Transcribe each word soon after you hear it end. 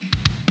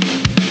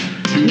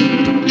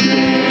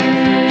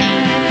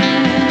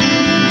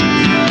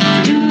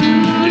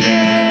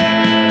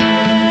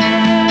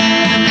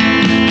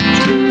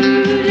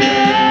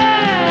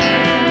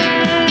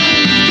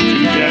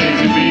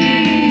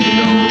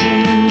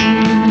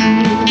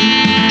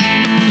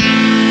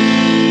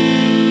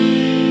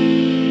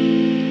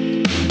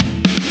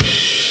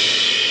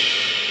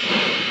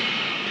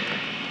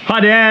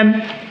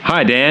Dan.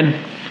 Hi, Dan.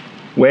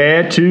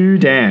 We're two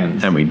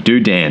Dans. And we do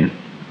Dan.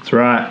 That's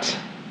right.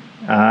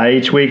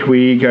 Each week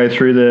we go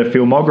through the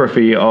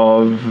filmography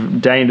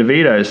of Danny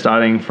DeVito,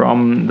 starting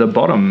from the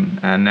bottom.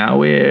 And now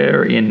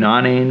we're in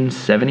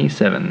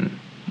 1977.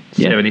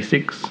 Yeah.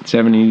 76.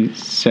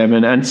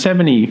 77 and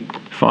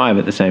 75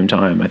 at the same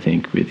time, I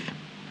think,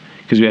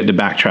 because we had to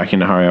backtrack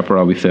into Hurry Up or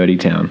I'll Be 30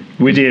 Town.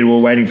 We did. We're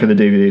waiting for the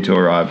DVD to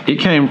arrive. It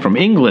came from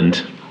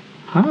England.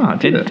 Ah,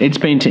 did it? It's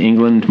been to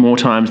England more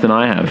times than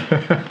I have.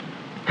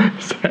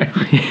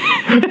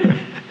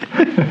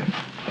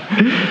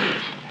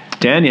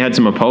 Dan, you had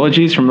some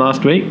apologies from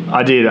last week?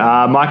 I did.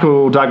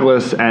 Michael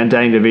Douglas and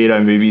Danny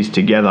DeVito movies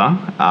together.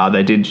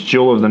 They did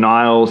Jewel of the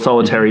Nile,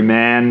 Solitary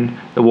Man,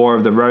 The War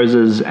of the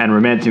Roses, and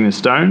Romancing the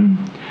Stone.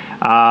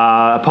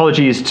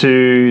 Apologies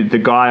to the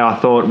guy I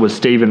thought was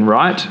Stephen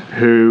Wright,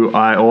 who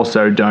I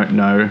also don't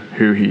know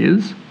who he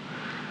is.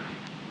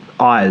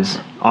 Eyes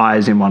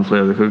in One Flew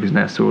Over the Cuckoo's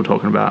Nest, who we were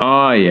talking about.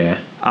 Oh,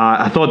 yeah.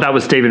 I thought that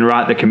was Stephen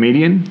Wright, the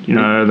comedian. You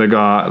know, the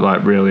guy,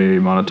 like, really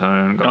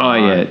monotone guy. Oh,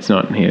 yeah, it's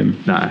not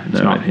him. No,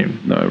 it's not him.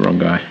 No, wrong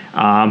guy.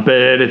 But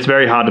it's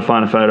very hard to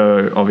find a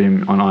photo of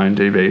him on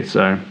IMDb,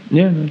 so...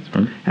 Yeah, that's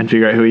fine. And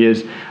figure out who he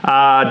is.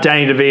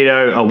 Danny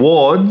DeVito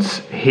Awards.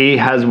 He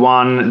has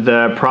won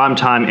the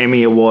Primetime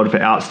Emmy Award for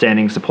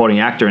Outstanding Supporting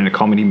Actor in a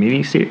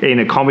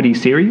comedy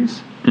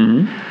series.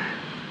 Mm-hmm.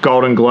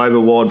 Golden Globe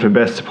Award for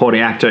Best Supporting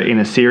Actor in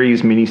a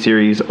Series,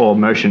 Miniseries, or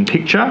Motion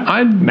Picture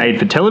made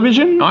for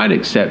television. I'd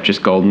accept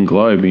just Golden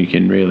Globe. You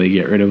can really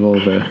get rid of all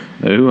the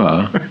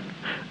hoo-ha.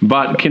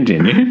 But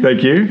continue.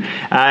 Thank you.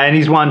 And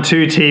he's won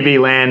 2 TV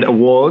Land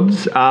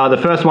Awards. The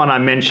first one I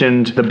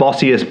mentioned, the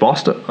Bossiest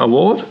Boss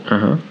Award.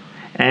 Uh-huh.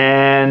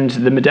 And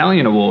the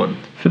Medallion Award.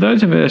 For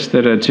those of us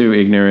that are too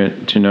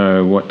ignorant to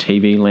know what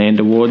TV Land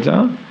Awards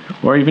are,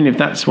 or even if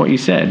that's what you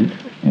said,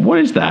 what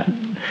is that?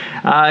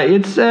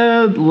 It's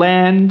a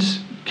land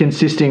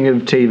consisting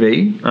of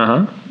TV,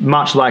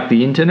 much like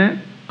the internet.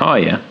 Oh,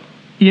 yeah.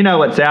 You know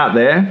what's out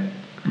there,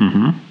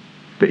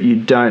 but you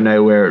don't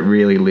know where it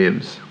really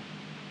lives.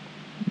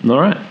 All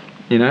right.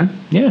 You know?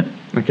 Yeah.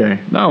 Okay.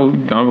 No,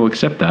 I will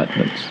accept that.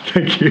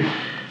 Thank you.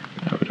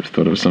 I would have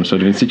thought it was some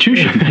sort of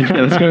institution.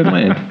 Yeah, let's go with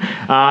land.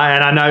 And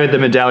I know the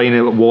Medallion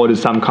Award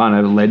is some kind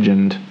of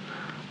legend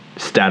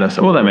status.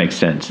 Well, that makes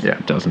sense,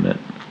 doesn't it?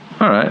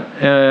 All right.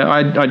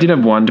 I did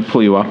have one to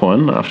pull you up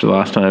on after the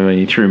last time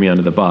you threw me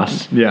under the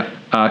bus. Yeah.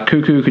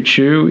 Cuckoo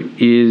Cachoo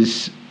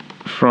is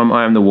from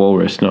I Am the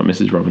Walrus, not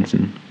Mrs.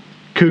 Robinson.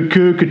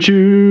 Cuckoo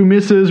Cachoo,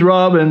 Mrs.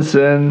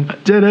 Robinson.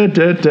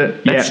 Da-da-da-da.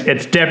 Yeah,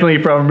 it's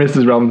definitely from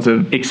Mrs.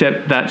 Robinson.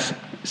 Except that's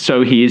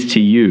So He Is to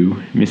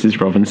You, Mrs.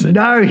 Robinson.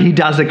 No, he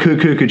does a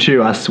Cuckoo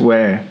Cachoo, I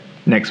swear.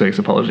 Next week's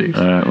apologies.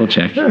 All right, we'll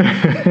check.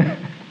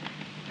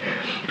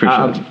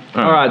 Appreciate it.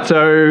 All right,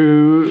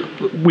 so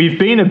we've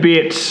been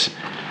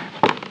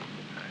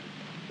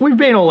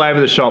all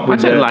over the shop with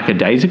I'd say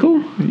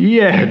lackadaisical.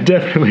 Yeah,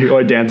 definitely.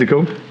 Or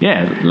dansical.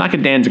 Yeah,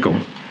 lackadaisical.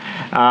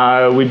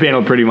 We've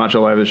been pretty much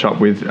all over the shop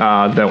with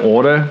the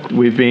order.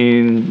 We've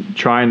been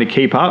trying to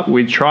keep up.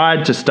 We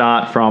tried to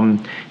start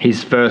from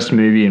his first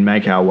movie and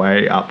make our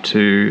way up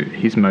to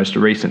his most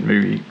recent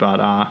movie.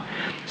 But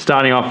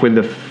starting off with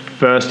the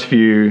first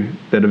few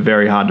that are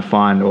very hard to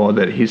find, or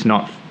that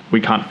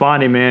we can't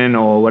find him in,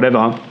 or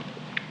whatever,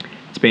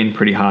 it's been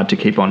pretty hard to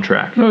keep on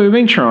track. Well, we've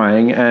been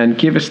trying, and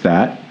give us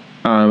that.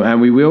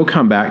 And we will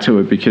come back to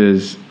it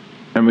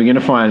and we're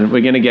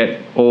going to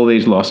get all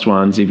these lost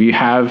ones. If you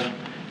have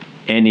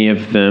any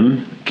of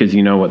them, because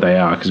you know what they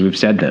are, because we've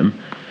said them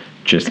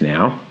just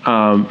now,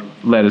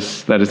 let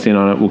us in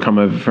on it. We'll come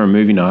over for a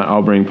movie night.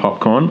 I'll bring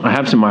popcorn. I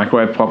have some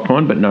microwave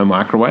popcorn, but no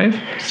microwave,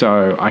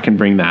 so I can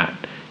bring that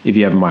if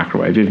you have a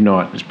microwave. If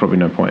not, there's probably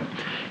no point.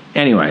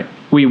 Anyway,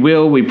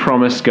 we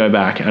promise, go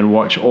back and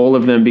watch all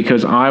of them,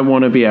 because I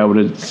want to be able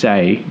to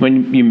say,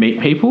 when you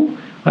meet people,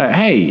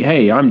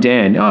 hey, I'm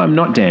Dan. Oh, I'm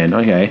not Dan.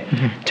 Okay.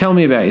 Tell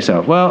me about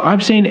yourself. Well,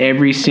 I've seen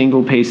every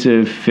single piece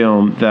of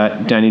film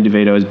that Danny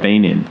DeVito has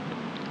been in.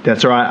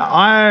 That's right.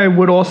 I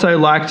would also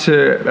like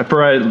to,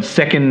 for a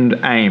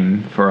second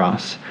aim for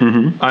us,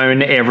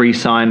 own every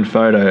signed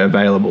photo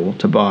available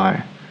to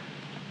buy.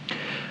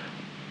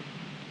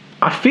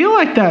 I feel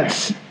like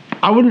it's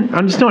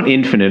not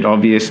infinite,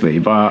 obviously,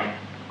 but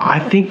I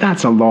think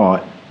that's a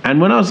lot. And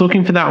when I was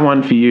looking for that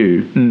one for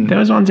you, there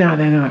was ones out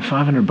there that are like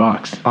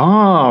 $500.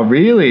 Oh,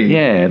 really?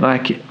 Yeah,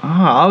 like...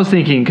 I was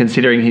thinking,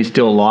 considering he's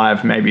still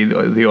alive, maybe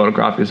the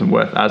autograph isn't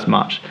worth as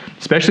much.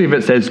 Especially if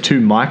it says to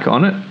Mike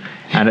on it,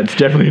 and it's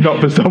definitely not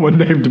for someone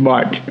named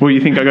Mike. Well,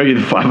 you think I got you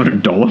the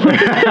 $500?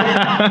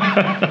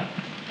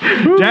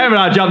 Damn it,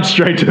 I jumped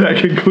straight to that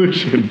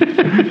conclusion.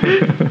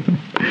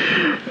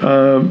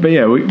 But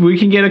yeah, we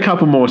can get a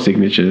couple more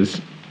signatures.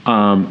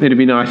 It'd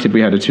be nice if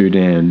we had a to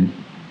Dan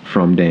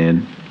from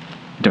Dan.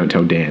 Don't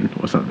tell Dan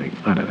or something.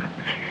 I don't know.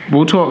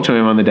 We'll talk to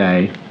him on the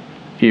day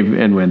if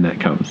and when that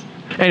comes.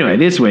 Anyway,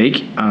 this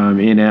week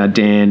in our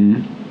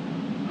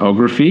Dan-ography,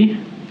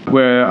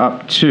 we're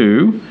up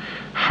to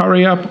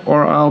Hurry Up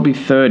or I'll Be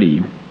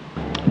 30.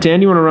 Dan,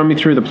 do you want to run me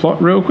through the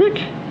plot real quick?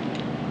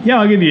 Yeah,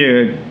 I'll give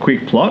you a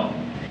quick plot.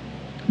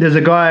 There's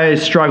a guy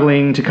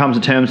struggling to come to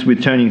terms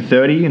with turning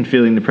 30 and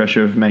feeling the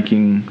pressure of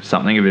making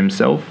something of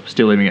himself,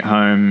 still living at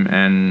home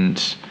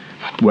and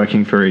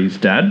working for his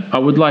dad. I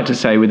would like to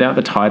say, without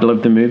the title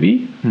of the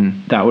movie,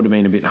 that would have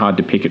been a bit hard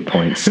to pick at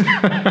points.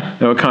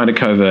 They were kind of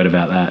covert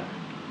about that.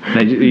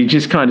 He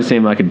just kind of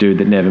seemed like a dude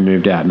that never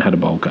moved out and had a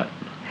bowl cut.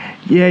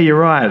 Yeah, you're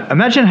right.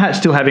 Imagine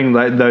still having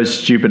those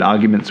stupid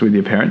arguments with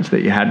your parents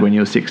that you had when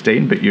you were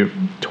 16, but you're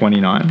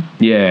 29.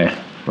 Yeah,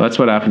 well, that's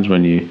what happens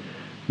when you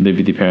live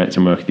with your parents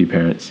and work with your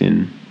parents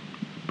in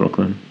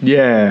Brooklyn.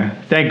 Yeah,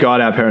 thank God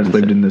our parents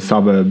lived in the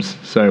suburbs,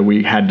 so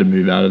we had to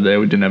move out of there.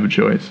 We didn't have a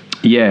choice.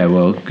 Yeah,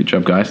 well, good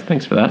job, guys.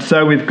 Thanks for that.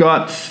 So we've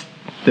got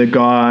the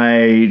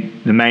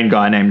main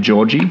guy named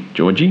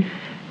Georgie.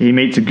 He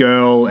meets a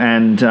girl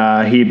and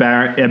he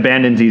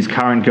abandons his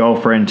current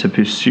girlfriend to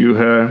pursue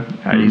her.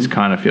 He's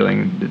kind of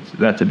feeling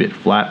that's a bit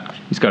flat.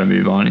 He's got to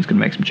move on. He's got to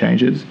make some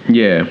changes.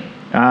 Yeah.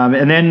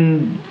 And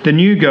then the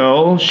new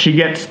girl, she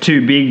gets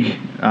too big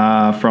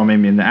from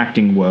him in the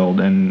acting world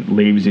and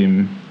leaves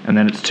him. And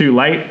then it's too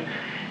late.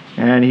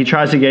 And he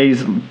tries to get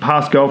his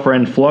past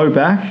girlfriend Flo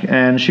back,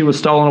 and she was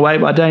stolen away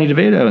by Danny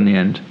DeVito in the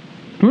end.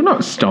 Well,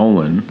 not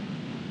stolen.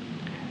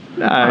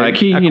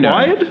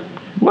 Acquired?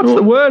 What's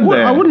the word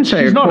there? I wouldn't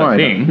say she's acquired. Not a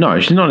thing. No,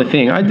 she's not a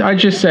thing. I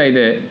just say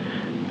that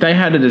they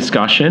had a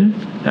discussion,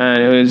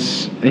 and it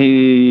was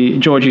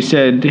Georgie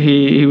said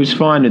he was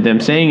fine with them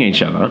seeing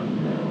each other,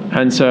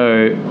 and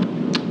so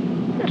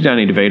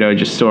Danny DeVito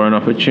just saw an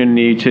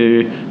opportunity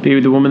to be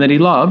with the woman that he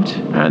loved,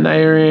 and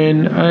they are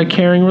in a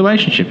caring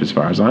relationship as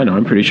far as I know.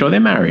 I'm pretty sure they're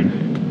married.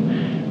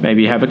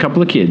 Maybe have a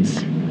couple of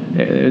kids.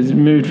 It's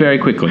moved very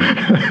quickly.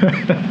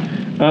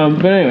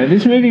 But anyway,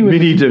 this movie was...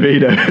 Mini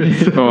DeVito.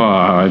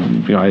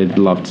 I'd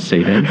love to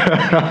see them.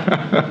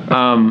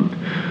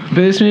 But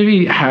this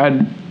movie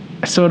had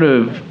a sort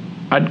of...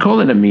 I'd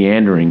call it a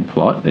meandering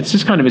plot. It's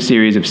just kind of a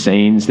series of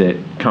scenes that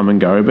come and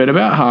go, but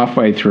about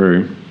halfway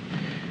through...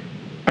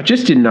 I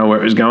just didn't know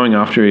where it was going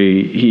after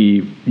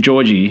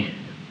Georgie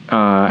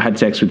had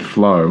sex with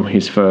Flo,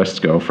 his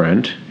first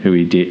girlfriend, who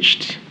he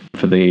ditched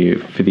for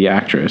the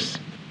actress.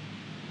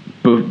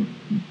 But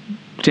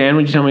Dan,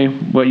 would you tell me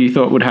what you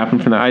thought would happen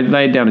from that? I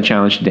laid down a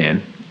challenge to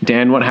Dan.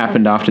 Dan, what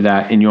happened after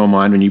that in your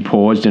mind when you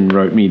paused and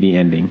wrote me the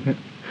ending?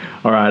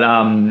 All right.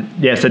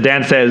 So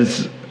Dan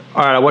says,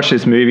 all right, I watched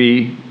this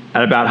movie.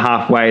 At about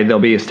halfway, there'll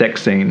be a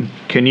sex scene.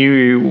 Can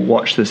you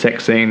watch the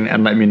sex scene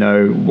and let me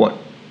know what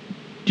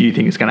do you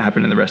think is going to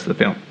happen in the rest of the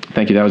film?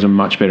 Thank you. That was a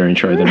much better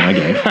intro than I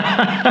gave.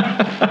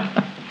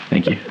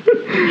 Thank you.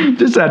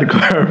 Just had to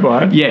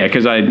clarify. Yeah,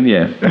 because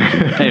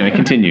Anyway,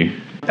 continue.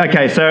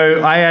 Okay,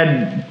 so I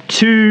had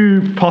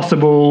two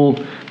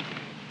possible,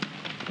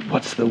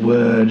 what's the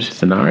word?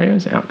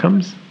 Scenarios,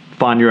 outcomes?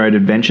 Find your own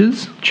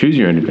adventures. Choose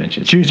your own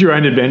adventures. Choose your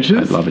own adventures.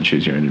 I'd love a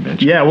choose your own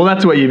adventure. Yeah, well,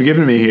 that's what you've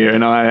given me here,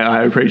 and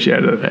I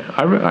appreciate it.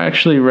 I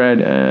actually read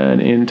an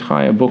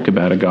entire book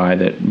about a guy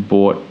that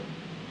bought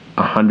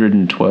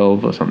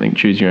 112 or something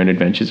choose your own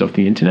adventures off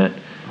the internet.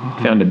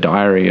 Found a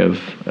diary of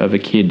a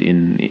kid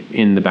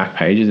in the back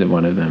pages of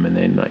one of them, and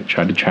then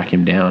tried to track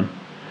him down.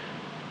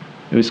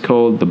 It was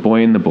called The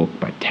Boy in the Book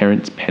by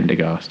Terence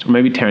Pendergast. Or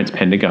maybe Terence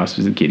Pendergast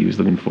was the kid he was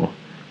looking for.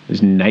 It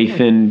was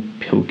Nathan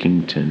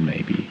Pilkington,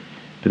 maybe.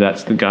 But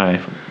that's the guy.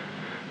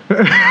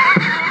 There's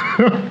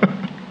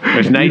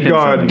Nathan. You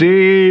got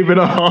deep in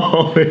a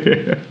hole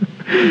here.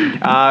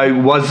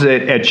 Was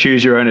it a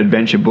Choose Your Own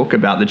Adventure book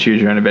about the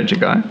Choose Your Own Adventure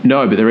guy?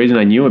 No, but the reason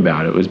I knew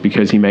about it was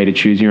because he made a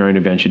Choose Your Own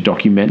Adventure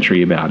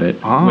documentary about it,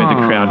 where the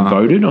crowd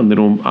voted on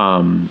little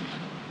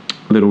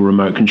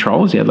remote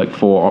controls. He had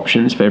 4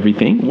 options for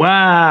everything.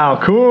 Wow,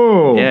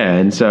 cool. Yeah,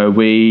 and so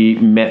we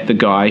met the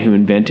guy who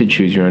invented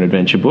Choose Your Own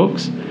Adventure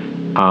books,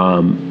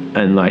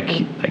 and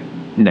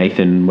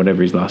Nathan,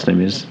 whatever his last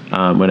name is,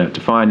 went out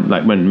to find,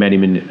 met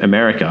him in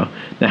America.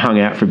 They hung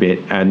out for a bit,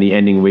 and the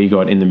ending we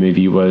got in the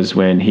movie was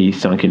when he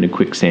sunk into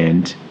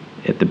quicksand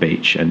at the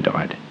beach and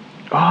died.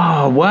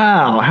 Oh,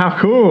 wow, how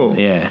cool.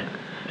 Yeah.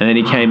 And then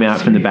he came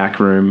out from the back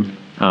room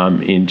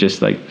in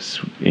just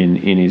in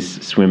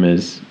his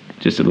swimmers,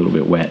 just a little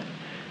bit wet.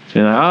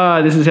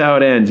 So this is how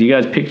it ends. You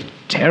guys picked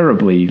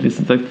terribly. This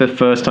is the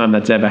first time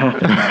that's ever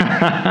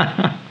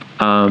happened.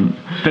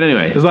 But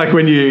anyway. It's like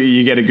when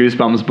you get a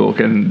Goosebumps book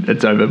and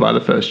it's over by the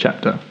first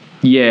chapter.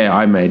 Yeah,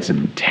 I made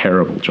some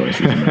terrible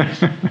choices in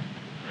those.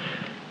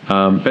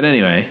 But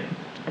anyway,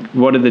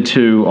 what are the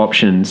two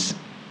options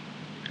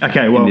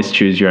in this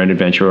Choose Your Own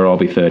Adventure, or I'll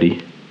be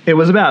 30? It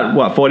was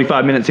about,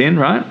 45 minutes in,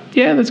 right?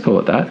 Yeah, let's call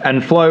it that.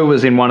 And Flo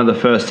was in one of the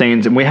first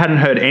scenes, and we hadn't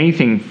heard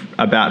anything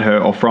about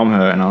her or from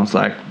her, and I was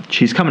like,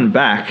 she's coming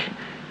back,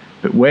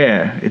 but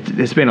where?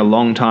 It's been a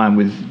long time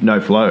with no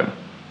Flo,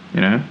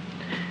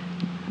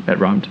 That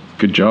rhymed.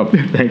 Good job.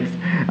 Thanks.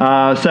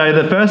 So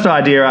the first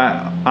idea,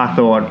 I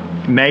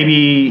thought,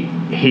 maybe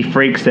he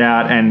freaks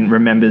out and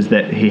remembers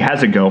that he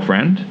has a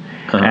girlfriend,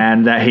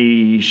 and that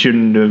he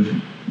shouldn't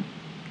have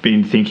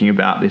been thinking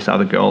about this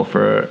other girl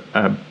for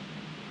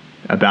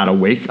about a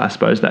week, I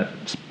suppose that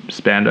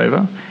spanned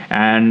over,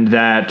 and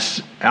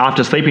that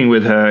after sleeping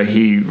with her,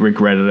 he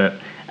regretted it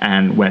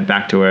and went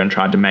back to her and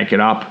tried to make it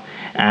up.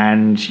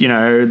 And, you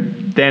know,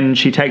 then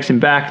she takes him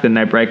back, then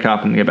they break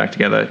up and get back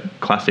together.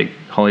 Classic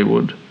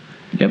Hollywood.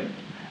 Yep.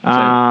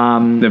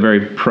 The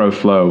very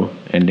pro-Flo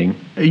ending.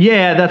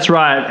 Yeah, that's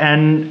right.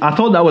 And I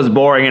thought that was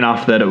boring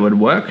enough that it would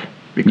work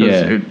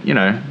because, you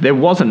know, there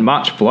wasn't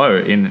much Flo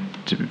in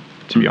it,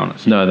 to be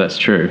honest. No, that's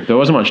true. There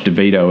wasn't much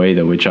DeVito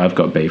either, which I've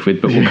got beef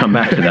with, but we'll come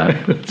back to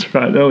that. That's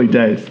right, early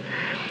days.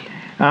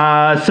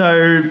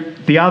 So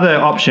the other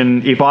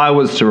option, if I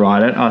was to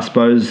write it, I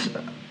suppose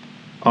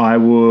I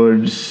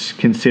would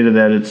consider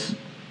that it's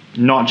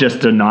not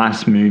just a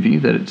nice movie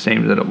that it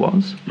seems that it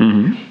was.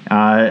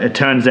 Mm-hmm. It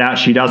turns out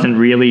she doesn't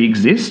really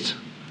exist.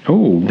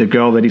 Oh, The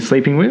girl that he's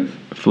sleeping with.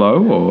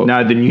 Flo or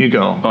No, the new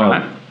girl.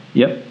 Right?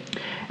 Yep.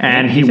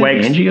 And Is he that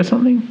wakes. Angie or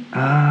something.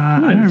 I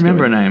don't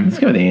remember her name. Let's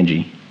go with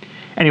Angie.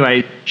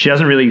 Anyway, she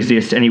doesn't really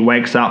exist, and he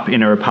wakes up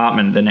in her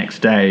apartment the next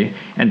day,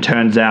 and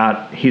turns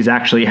out he's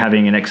actually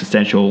having an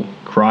existential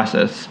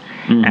crisis.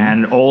 Mm-hmm.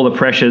 And all the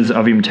pressures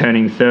of him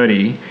turning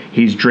 30,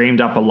 he's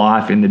dreamed up a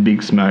life in the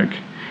big smoke.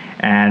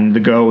 And the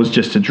girl was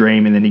just a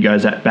dream, and then he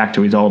goes back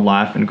to his old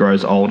life and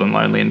grows old and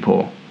lonely and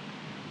poor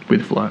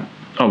with Flo.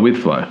 Oh, with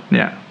Flo.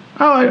 Yeah.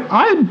 Oh,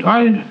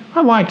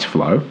 I liked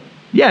Flo.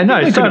 Yeah, no,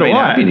 They could so have do been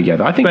I. happy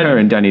together. I think But- her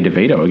and Danny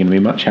DeVito are going to be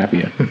much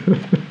happier.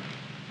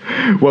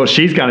 Well,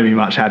 she's going to be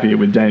much happier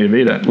with Danny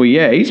DeVito. Well,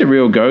 yeah, he's a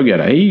real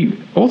go-getter. He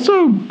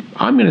also,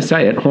 I'm going to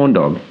say it, horn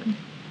dog.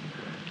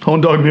 Horn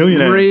Dog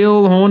Millionaire.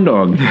 Real horn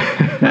dog.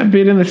 That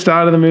bit in the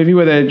start of the movie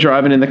where they're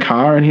driving in the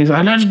car and he's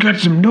like, let's get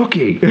some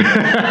nookie.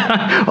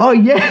 Oh,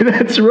 yeah,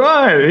 that's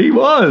right. He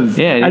was.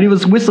 Yeah. And he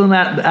was whistling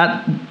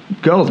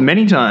at girls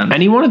many times.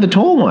 And he wanted the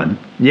tall one.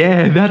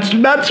 Yeah, that's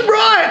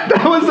right.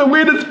 That was the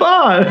weirdest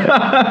part.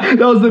 That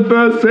was the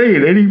first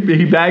scene. And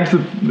he bags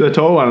the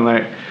tall one,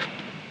 like,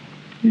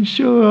 you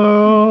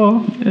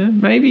sure? Yeah,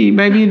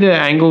 maybe the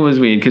angle was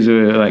weird because we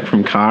were like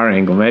from car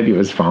angle. Maybe it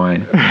was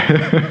fine.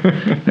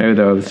 Maybe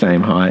they were the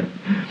same height.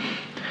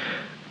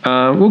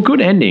 Well,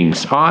 good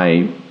endings.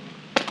 I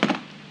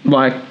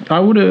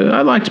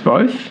liked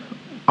both.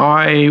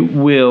 I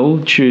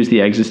will choose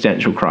the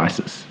existential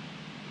crisis.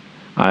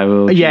 I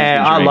will. choose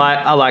Yeah, the dream.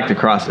 I like the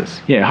crisis.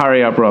 Yeah,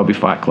 hurry up, Robbie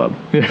Fight Club.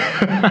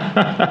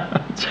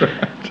 That's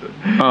right.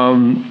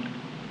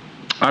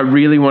 I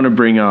really want to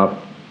bring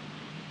up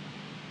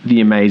the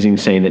amazing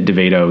scene that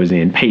DeVito was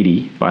in,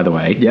 Petey, by the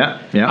way. Yeah.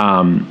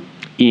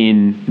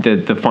 In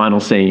the final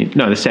scene,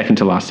 no, the second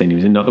to last scene he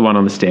was in, not the one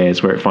on the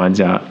stairs where he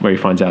finds out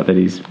that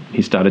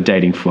he started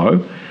dating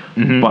Flo,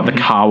 but the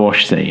car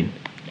wash scene.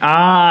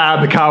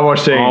 The car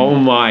wash scene. Oh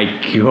my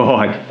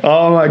god!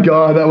 Oh my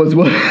god, that was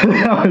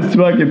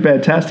fucking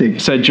fantastic.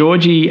 So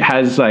Georgie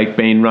has like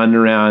been running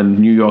around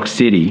New York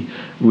City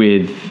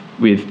with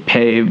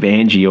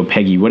Angie or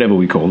Peggy, whatever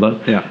we called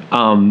her. Yeah.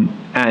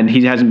 And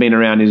he hasn't been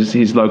around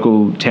his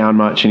local town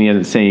much, and he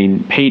hasn't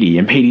seen Petey.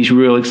 And Petey's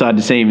real excited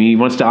to see him. He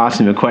wants to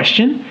ask him a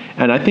question,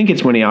 and I think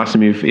it's when he asks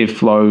him if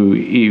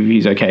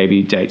he's okay if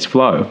he dates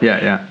Flo.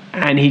 Yeah.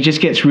 And he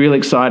just gets real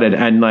excited,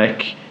 and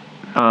like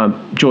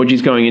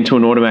Georgie's going into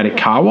an automatic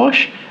car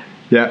wash.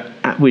 Yeah.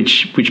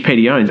 Which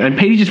Petey owns, and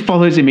Petey just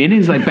follows him in.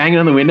 He's like banging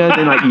on the windows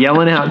and like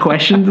yelling out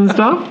questions and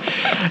stuff.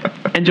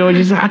 And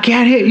Georgie's like, "I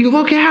can't hear you.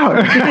 Look out!"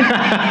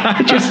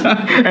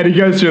 And he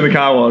goes through the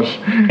car wash.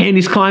 And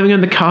he's climbing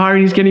on the car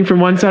and he's getting from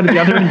one side to the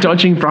other and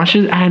dodging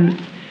brushes, and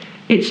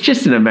it's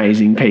just an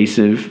amazing piece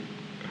of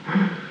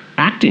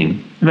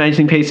acting,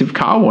 amazing piece of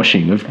car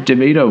washing, of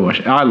DeVito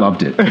washing. I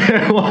loved it.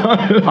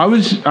 I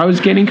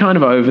was getting kind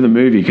of over the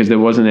movie because there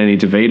wasn't any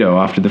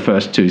DeVito after the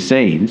first two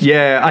scenes.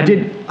 Yeah,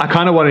 I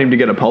kind of wanted him to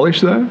get a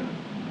polish though.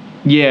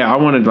 Yeah, I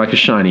wanted like a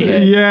shiny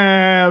head.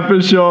 Yeah,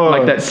 for sure.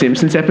 Like that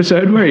Simpsons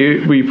episode where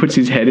he puts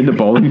his head in the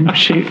bowling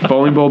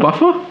ball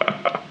buffer.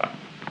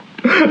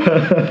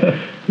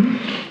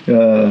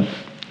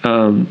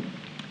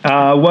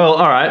 Well,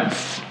 all right.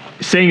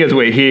 Seeing as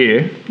we're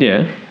here,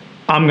 Yeah.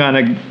 I'm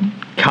going to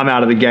come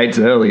out of the gates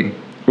early.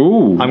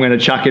 Ooh. I'm going to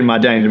chuck in my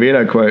Danny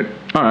DeVito quote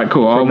All right,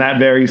 cool. from that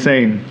very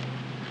scene.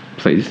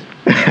 Please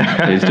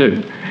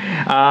do.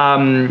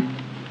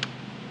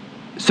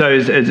 So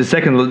it's the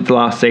second to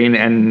last scene,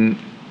 and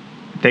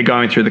they're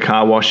going through the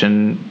car wash,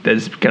 and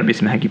there's going to be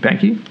some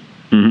hanky-panky.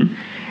 Mm-hmm.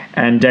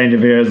 And Danny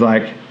DeVito's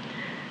like,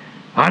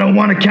 I don't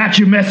want to catch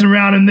you messing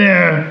around in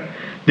there.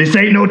 This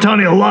ain't no time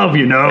of love,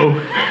 you know.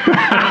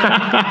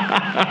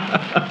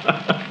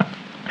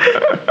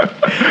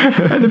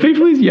 And the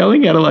people he's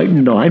yelling at are like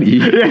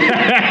 90.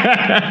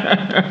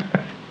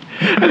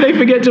 And they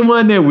forget to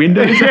wind their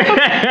windows up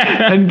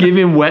and give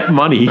him wet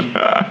money.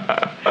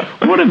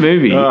 What a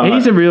movie.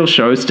 He's a real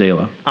show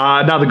stealer.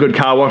 Another good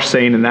car wash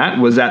scene in that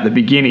was at the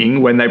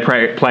beginning when they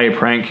play a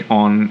prank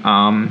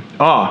on...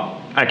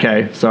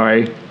 okay,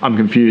 sorry. I'm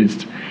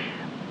confused.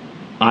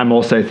 I'm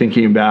also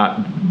thinking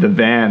about The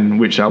Van,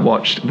 which I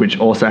watched, which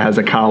also has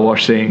a car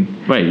wash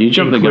scene. Wait, you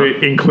jumped the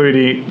gun.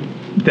 Including...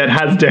 That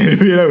has Danny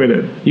DeVito in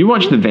it. You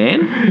watched The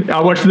Van? I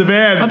watched The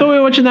Van. I thought we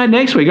were watching that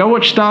next week. I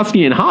watched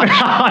Starsky and Hutch.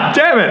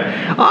 Damn it.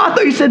 I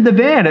thought you said The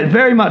Van. It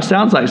very much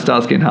sounds like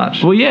Starsky and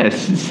Hutch. Well, yes,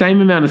 same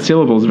amount of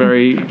syllables,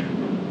 very,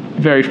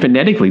 very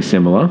phonetically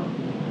similar.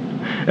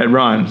 It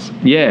rhymes.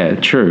 Yeah,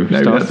 true.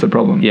 Maybe that's the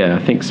problem. Yeah,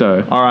 I think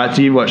so. All right,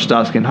 so you watched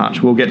Starsky and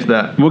Hutch. We'll get to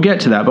that. We'll get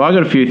to that, but I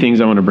got a few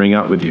things I want to bring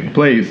up with you.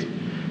 Please.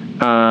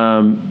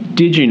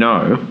 Did you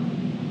know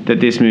that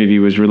this movie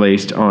was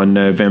released on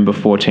November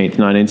 14th,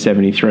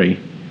 1973?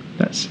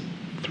 That's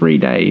 3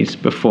 days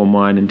before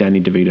mine and Danny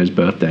DeVito's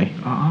birthday.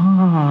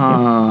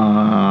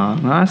 Ah,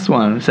 nice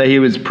one. So he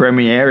was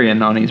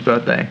premiering on his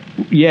birthday.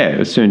 Yeah, it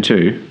was soon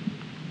too.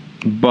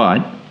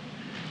 But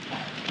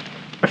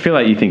I feel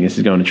like you think this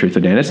is going to truth or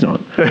dare. It's not.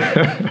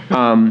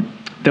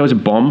 There was a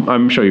bomb.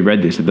 I'm sure you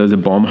read this. There was a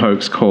bomb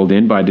hoax called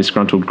in by a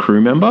disgruntled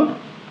crew member.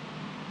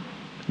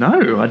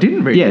 No, I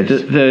didn't read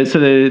this. So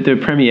the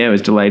premiere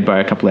was delayed by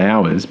a couple of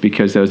hours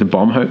because there was a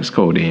bomb hoax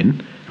called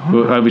in.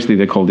 Oh. Well, obviously,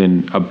 they called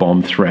in a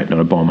bomb threat, not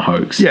a bomb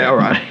hoax. Yeah, all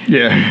right.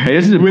 Yeah. Hey,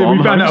 this is a bomb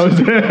we found hoax. out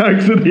it was a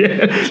hoax at the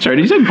end. Sorry,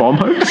 did you say bomb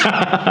hoax?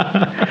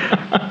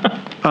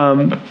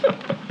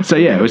 So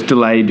yeah, it was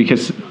delayed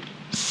because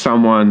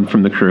someone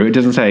from the crew. It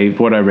doesn't say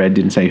what I read.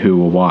 Didn't say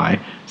who or why.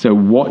 So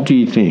what do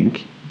you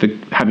think?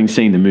 Having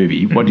seen the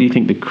movie, what do you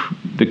think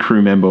the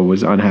crew member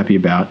was unhappy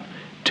about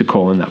to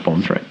call in that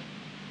bomb threat?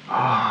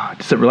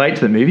 Does it relate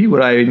to the movie?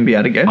 Would I even be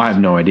able to guess? I have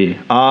no idea.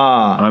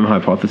 I'm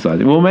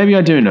hypothesizing. Well, maybe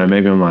I do know.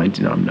 Maybe I'm lying.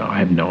 No, I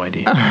have no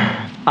idea.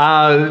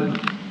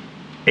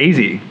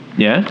 Easy.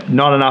 Yeah?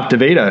 Not enough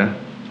DeVito.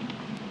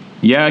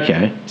 Yeah,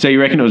 okay. So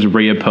you reckon it was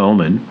Rhea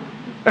Perlman?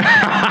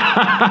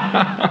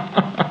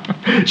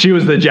 She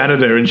was the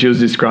janitor and she was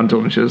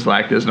disgruntled and she was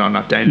like, there's not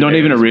enough danger. Not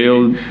even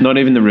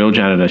the real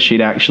janitor.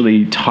 She'd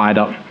actually tied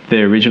up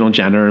the original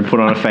janitor and put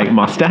on a fake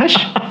mustache.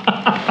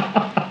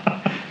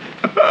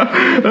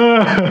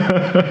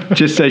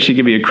 Just so she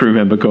could be a crew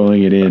member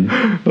calling it in.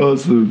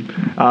 Awesome.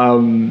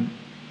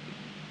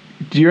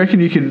 Do you reckon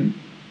you can,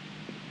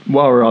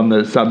 while we're on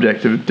the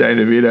subject of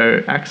Danny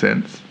DeVito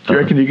accents, do you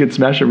reckon you could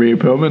smash a Rhea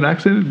Perlman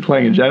accent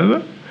playing a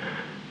janitor?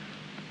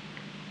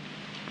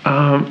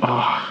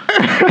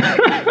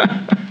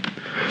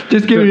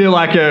 Just give me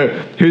like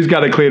a who's got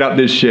to clean up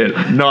this shit,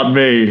 not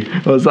me,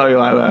 or something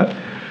like that.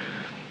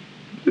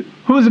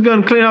 Who's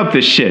going to clean up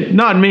this shit?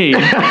 Not me.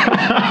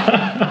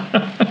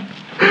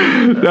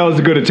 That was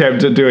a good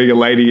attempt at doing a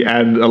lady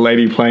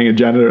playing a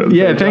janitor. At the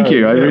same thank time.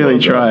 you. I really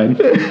tried.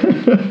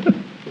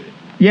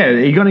 Yeah,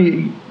 you got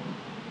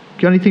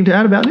anything to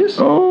add about this?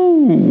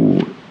 Oh,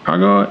 I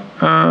got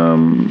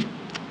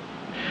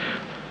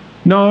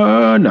No,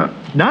 I'm done.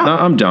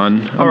 I'm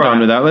done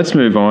with that. Let's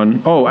move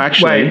on. Oh,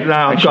 actually... Wait, no,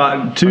 I've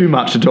got too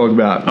much to talk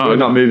about. We're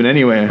not moving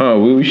anywhere. Oh,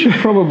 well, we should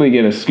probably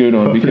get a scoot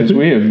on because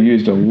we have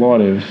used a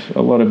lot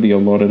of the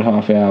allotted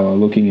half hour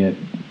looking at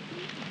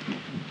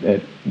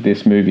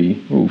this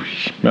movie. Ooh,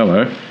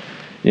 mellow.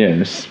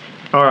 Yes.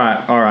 All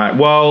right.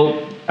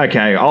 Well,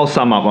 okay, I'll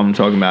sum up what I'm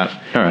talking about.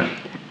 All right.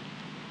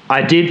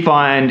 I did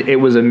find it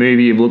was a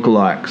movie of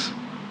lookalikes.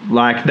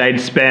 Like, they'd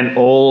spent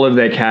all of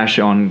their cash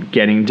on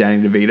getting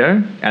Danny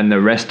DeVito, and the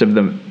rest of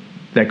them,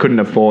 they couldn't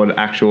afford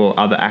actual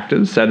other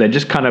actors. So they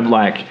just kind of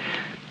like,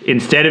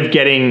 instead of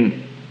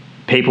getting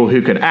people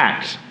who could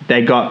act,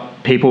 they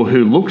got people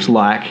who looked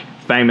like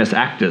famous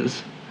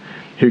actors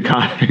who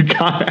can't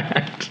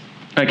act.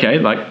 Okay,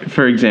 like,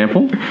 for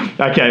example?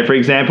 Okay, for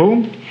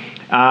example,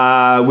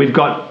 we've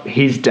got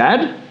his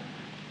dad,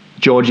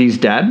 Georgie's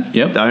dad,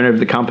 Yep. the owner of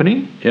the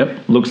company.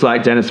 Yep. Looks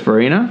like Dennis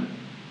Farina.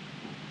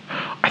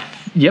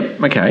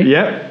 Yep, okay.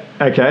 Yep,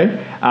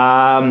 okay.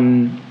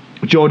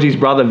 Georgie's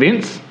brother,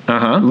 Vince,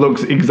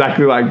 looks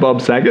exactly like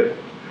Bob Saget.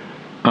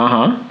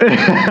 Mark,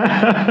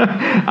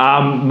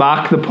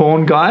 the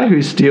porn guy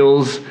who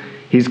steals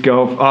his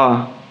girlfriend.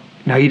 Oh,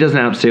 no, he doesn't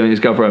end up stealing his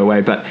girlfriend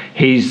away, but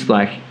he's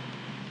like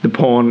the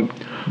porn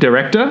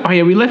director. Oh,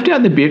 yeah, we left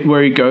out the bit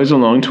where he goes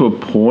along to a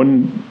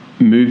porn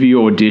movie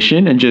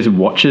audition and just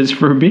watches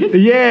for a bit.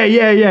 Yeah.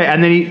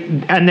 And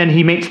then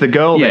he meets the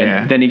girl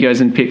there. Then he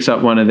goes and picks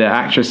up one of the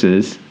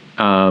actresses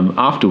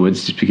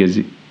afterwards just because,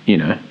 you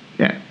know.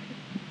 Yeah.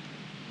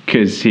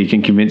 Because he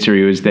can convince her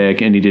he was there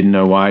and he didn't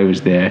know why he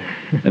was there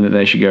and that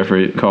they should go for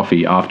a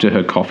coffee after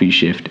her coffee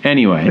shift.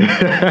 Anyway.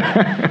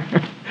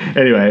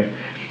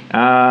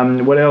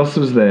 What else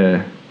was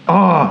there?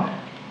 Oh,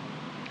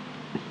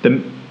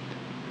 the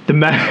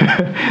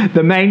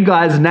main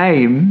guy's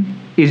name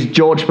is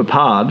George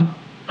Papard,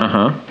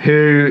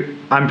 who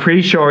I'm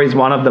pretty sure is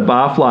one of the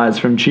barflies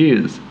from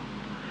Cheers.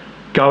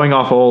 Going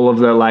off all of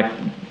the like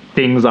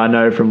things I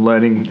know from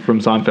learning from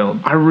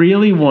Seinfeld. I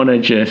really want to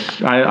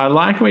just... I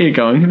like where you're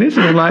going with this.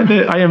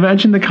 I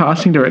imagine the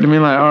casting director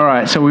being like, all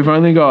right, so we've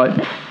only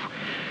got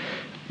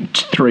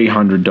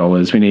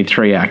 $300. We need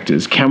 3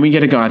 actors. Can we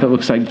get a guy that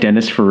looks like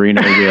Dennis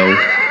Farina will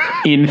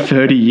in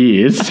 30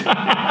 years?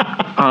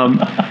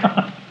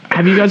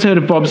 Have you guys heard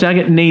of Bob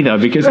Saget? Neither,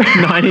 because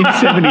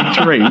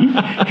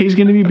 1973, he's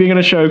going to be big on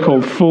a show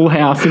called Full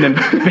House in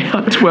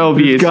about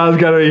 12 years. This guy's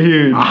going to be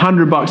huge.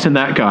 $100 in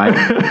that guy.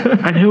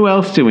 And who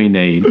else do we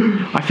need?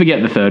 I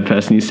forget the third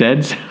person you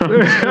said. So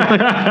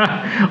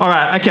all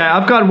right, okay,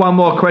 I've got one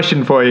more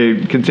question for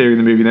you considering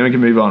the movie, then we can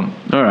move on.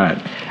 All right.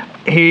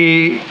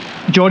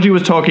 Georgie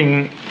was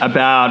talking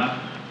about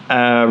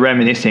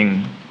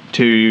reminiscing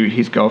to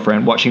his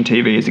girlfriend, watching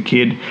TV as a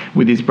kid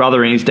with his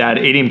brother and his dad,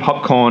 eating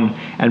popcorn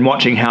and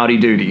watching Howdy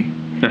Doody.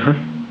 Uh-huh.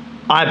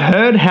 I've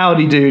heard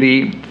Howdy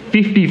Doody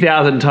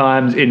 50,000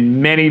 times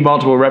in many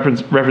multiple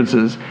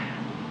references.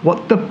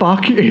 What the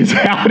fuck is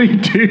Howdy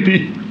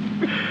Doody?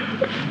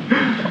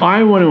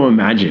 I want to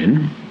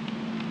imagine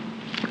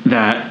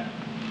that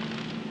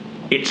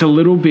it's a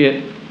little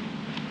bit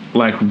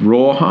like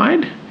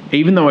Rawhide,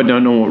 even though I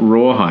don't know what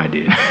Rawhide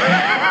is.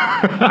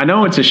 I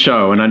know it's a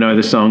show, and I know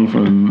the song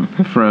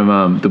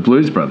from the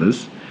Blues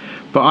Brothers,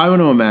 but I want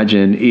to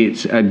imagine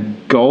it's a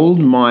gold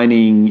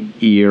mining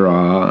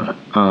era,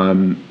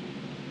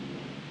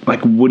 like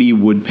Woody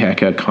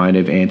Woodpecker kind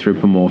of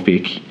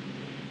anthropomorphic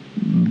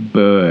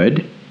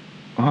bird,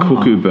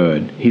 cuckoo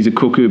bird. He's a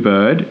cuckoo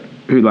bird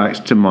who likes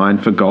to mine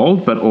for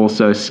gold, but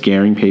also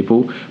scaring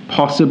people,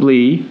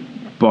 possibly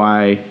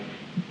by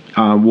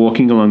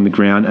walking along the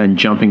ground and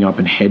jumping up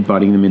and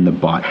headbutting them in the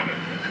butt.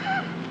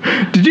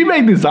 Did you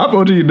make this up,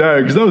 or do you know?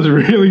 Because that was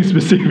really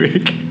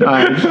specific.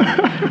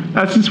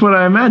 That's just what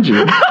I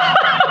imagine.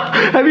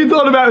 Have you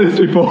thought about this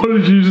before, or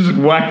did you just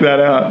whack that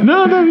out?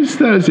 No, that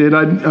was it.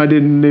 I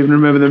didn't even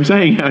remember them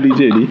saying Howdy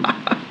Doody.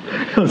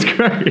 That was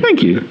great.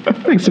 Thank you.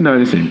 Thanks for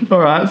noticing. All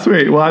right,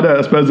 sweet. Well,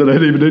 I suppose I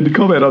don't even need to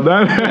comment on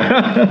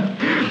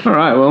that. All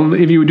right, well,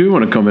 if you do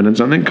want to comment on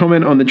something,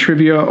 comment on the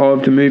trivia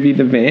of the movie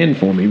The Van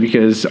for me,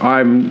 because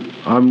I'm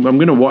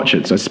going to watch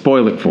it, so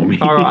spoil it for me.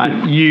 All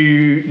right,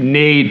 you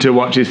need to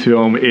watch this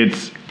film.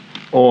 It's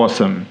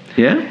awesome.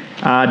 Yeah?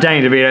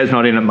 Danny DeVito's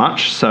not in it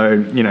much, so,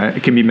 you know,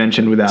 it can be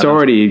mentioned without... It's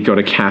already got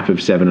a cap of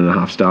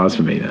 7.5 stars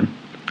for me then.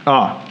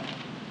 Oh,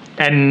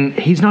 and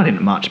he's not in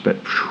it much, but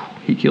phew,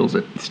 he kills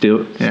it.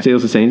 Steals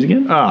the scenes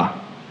again? Ah.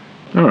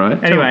 All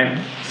right.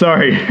 Anyway,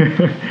 sorry.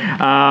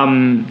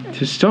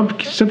 Just stop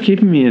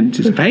keeping me in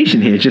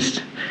anticipation here.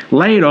 Just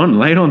lay it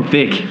on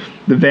thick.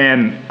 The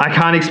van. I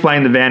can't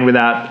explain the van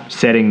without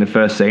setting the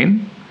first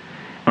scene.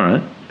 All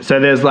right. So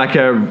there's like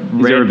a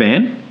Is there a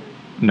van?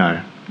 No,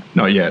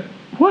 not yet.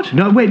 What?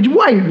 No, wait.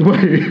 I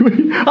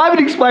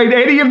haven't explained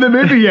any of the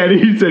movie yet.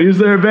 He said, is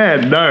there a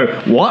van? No.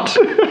 What?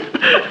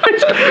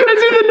 It's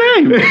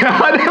in the name.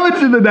 I know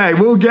it's in the name.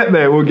 We'll get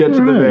there. We'll get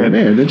to the van.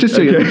 Man, they're just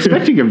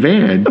expecting a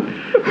van.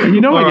 And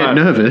you know I get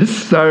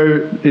nervous.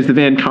 So, is the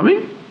van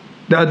coming?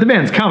 The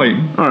van's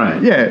coming. All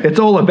right. Yeah, it's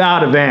all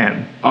about a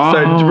van. Oh.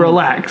 So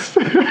relax.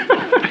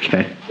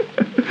 Okay.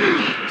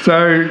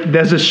 So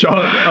there's a shot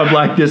of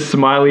like this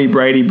smiley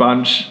Brady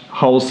Bunch,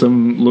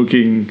 wholesome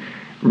looking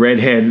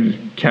redhead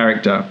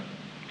character.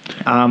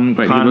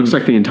 Wait, he looks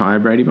like the entire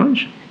Brady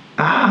Bunch?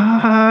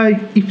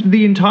 If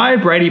the entire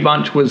Brady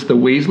Bunch was the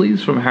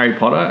Weasleys from Harry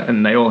Potter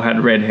and they all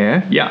had red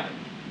hair, yeah.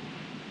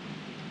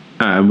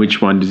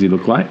 Which one does he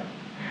look like?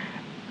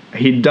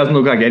 He doesn't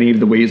look like any of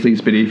the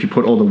Weasleys, but if you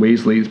put all the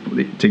Weasleys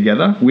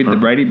together with the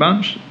Brady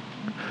Bunch,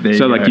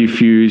 so like you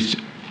fused...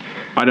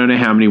 I don't know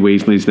how many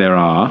Weasleys there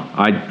are.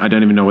 I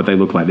don't even know what they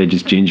look like. They're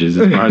just gingers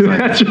as far as I know.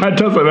 That's right,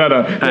 doesn't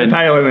matter. They're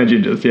pale and they're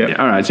gingers,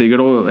 yeah. All right, so you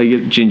got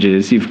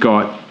gingers. You've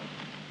got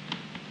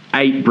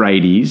 8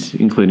 Bradys,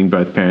 including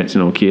both parents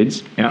and all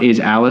kids. Yep. Is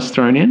Alice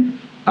thrown in?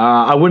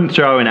 I wouldn't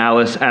throw in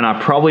Alice, and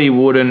I probably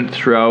wouldn't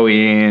throw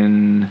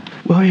in...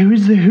 Well,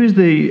 who's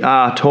the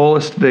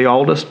tallest, the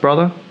oldest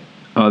brother?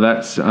 Oh,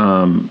 that's...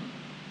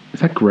 is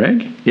that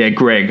Greg? Yeah,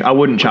 Greg. I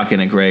wouldn't chuck in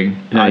a Greg.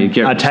 No,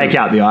 I'd take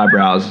out the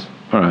eyebrows.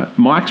 All right.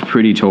 Mike's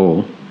pretty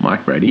tall.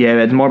 Mike Brady.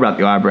 Yeah, it's more about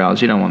the eyebrows.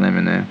 You don't want them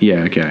in there.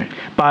 Yeah, okay.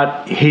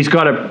 But he's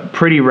got a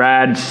pretty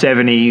rad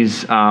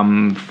 70s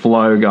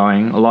flow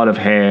going. A lot of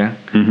hair.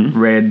 Mm-hmm.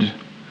 Red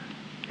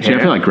See, hair.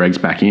 I feel like Greg's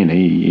back in.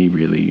 He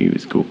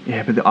was cool.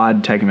 Yeah, but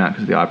I'd take him out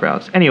because of the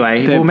eyebrows.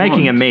 Anyway, They're we're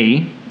making a blonde.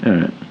 me. All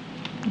right.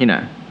 You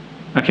know,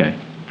 Okay.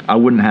 I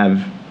wouldn't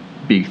have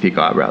big, thick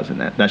eyebrows in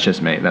there. That's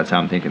just me. That's how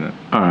I'm thinking it.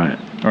 All right.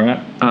 All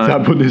right? That's how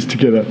I put this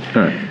together.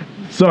 All right.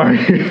 Sorry.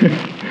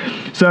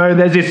 So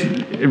there's this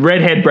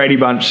redhead Brady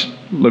Bunch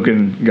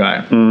looking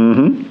guy.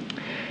 Mm-hmm.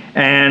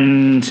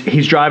 And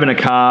he's driving a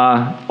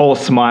car, all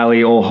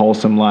smiley, all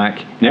wholesome like.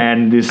 Yep.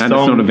 And this And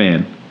song... it's not a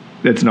van.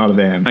 It's not a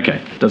van.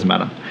 Okay. Doesn't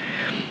matter.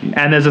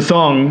 And there's a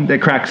song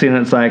that cracks in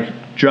and it's like,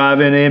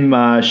 driving in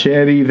my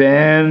Chevy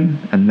van,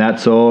 and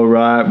that's all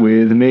right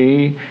with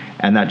me.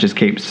 And that just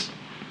keeps...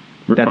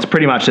 That's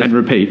pretty much it. And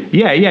repeat.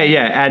 Yeah.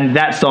 And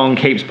that song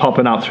keeps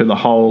popping up through the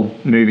whole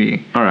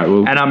movie. All right,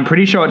 well... And I'm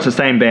pretty sure it's the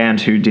same band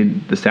who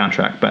did the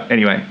soundtrack. But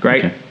anyway,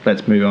 great. Okay.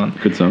 Let's move on.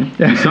 Good song.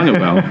 You sung it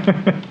well.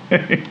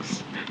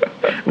 Thanks.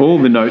 All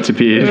the notes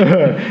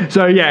appeared.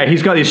 So yeah,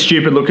 he's got this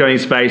stupid look on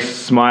his face,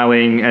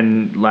 smiling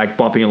and like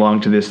bopping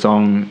along to this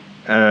song.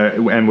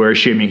 And we're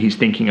assuming he's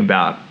thinking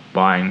about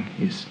buying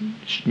his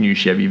new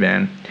Chevy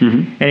van.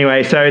 Mm-hmm.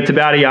 Anyway, so it's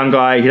about a young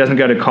guy. He doesn't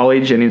go to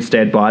college and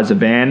instead buys a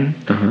van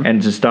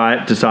and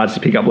decides to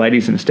pick up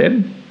ladies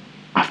instead.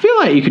 I feel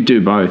like you could do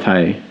both,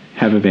 hey?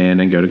 Have a van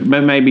and go to...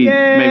 Maybe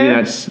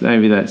that's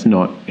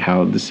not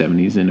how the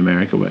 70s in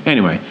America work.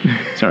 Anyway,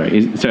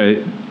 sorry.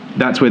 So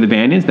that's where the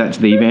van is? That's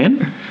the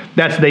van?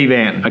 That's the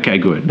van. Okay,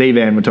 good. The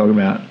van we're talking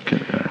about. Okay,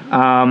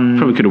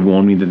 probably could have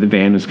warned me that the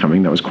van was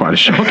coming. That was quite a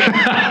shock.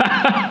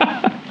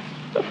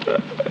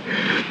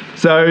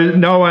 So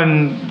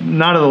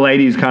none of the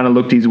ladies kind of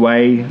looked his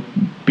way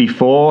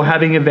before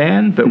having a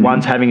van, but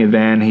once having a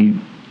van, he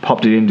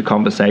popped it into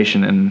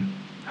conversation and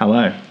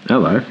hello.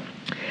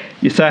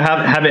 So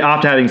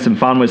after having some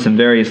fun with some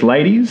various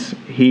ladies,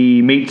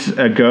 he meets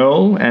a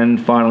girl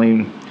and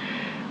finally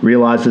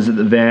realizes that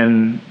the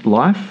van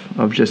life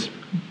of just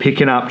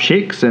picking up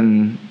chicks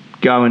and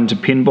going to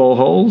pinball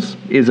halls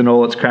isn't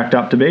all it's cracked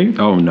up to be.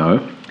 Oh,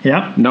 no.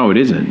 Yeah. No, it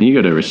isn't. You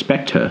got to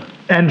respect her.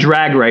 And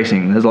drag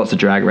racing. There's lots of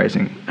drag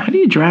racing. How do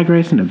you drag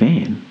race in a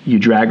van? You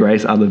drag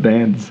race other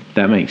vans.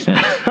 That makes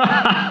sense.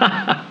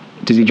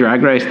 Does he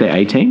drag race their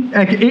A-team?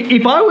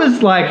 If I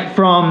was like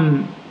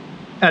from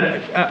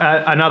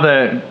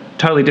another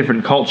totally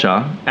different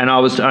culture and I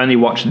was to only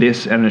watch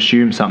this and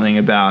assume something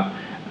about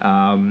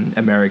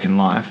American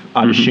life,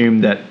 I'd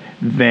assume that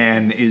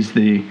van is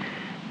the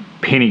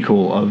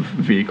pinnacle of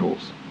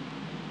vehicles.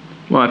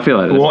 Well, I feel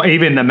like... Or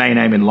even the main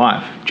aim in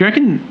life. Do you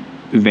reckon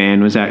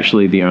van was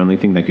actually the only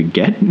thing they could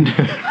get? Do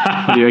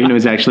you reckon it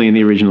was actually in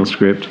the original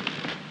script?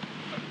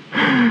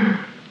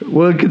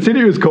 Well,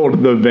 consider it was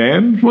called the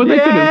van. Well, it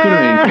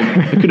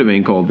could have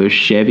been called the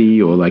Chevy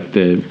or like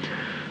the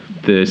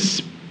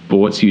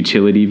sports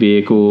utility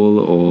vehicle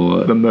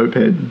or... The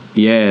moped.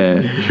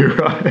 Yeah. You're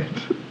right.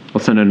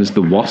 Also known as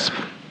the Wasp.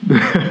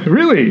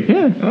 Really?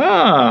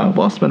 Yeah.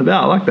 Wasp and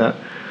about. I like that.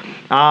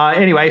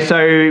 Anyway,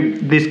 so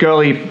this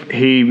girl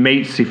he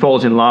meets, he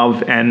falls in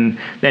love, and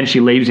then she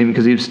leaves him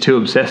because he was too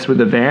obsessed with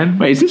the van.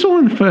 Wait, is this all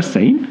in the first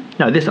scene?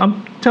 No,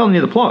 I'm telling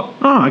you the plot.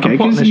 Oh, okay.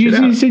 Because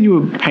you said you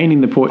were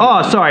painting the portrait.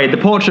 Oh, sorry. The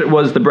portrait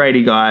was the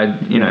Brady guy,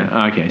 you know.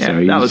 Okay, yeah,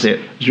 so that was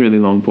it. It was a really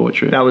long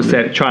portrait. That was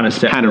trying to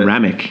set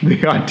panoramic.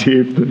 The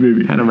idea of the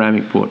movie.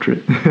 Panoramic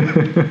portrait.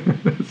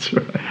 That's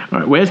right. All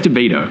right, where's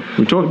DeVito?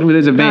 We're talking.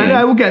 There's a van.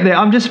 No, we'll get there.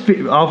 I'll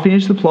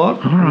finish the plot.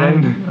 All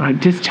right.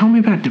 Just tell me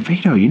about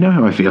DeVito. You know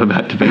how I feel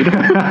about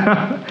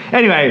DeVito.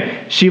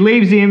 Anyway, she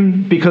leaves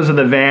him because of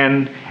the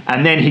van,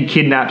 and then he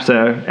kidnaps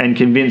her and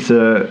convinces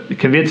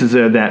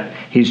her that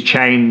he's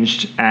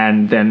changed,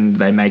 and then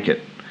they make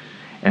it.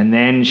 And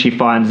then she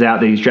finds out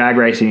that he's drag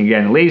racing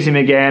again and leaves him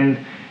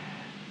again,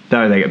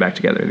 though they get back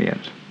together in the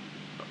end.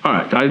 All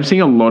right, I'm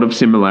seeing a lot of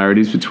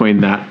similarities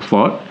between that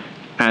plot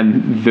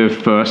and the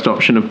first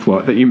option of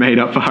plot that you made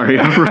up for Hurry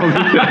Up Roll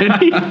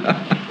 30.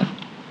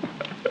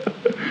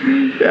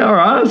 Yeah, all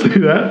right, I'll see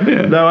that.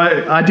 Yeah. Though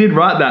I did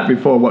write that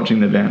before watching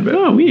the van, but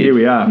weird. Here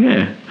we are.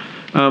 Yeah.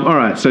 All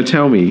right, so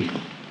tell me,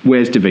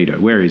 where's DeVito?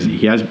 Where is he?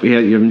 You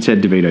haven't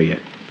said DeVito yet.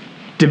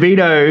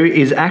 DeVito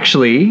is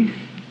actually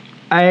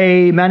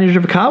a manager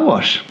of a car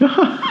wash.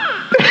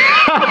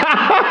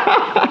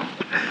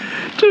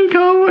 Dude,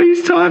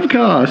 he's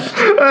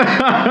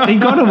typecast. He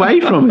got away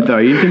from it, though.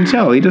 You can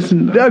tell. He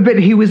doesn't... No, but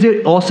he was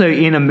also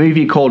in a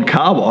movie called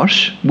Car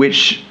Wash,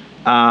 which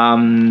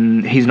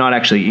he's not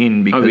actually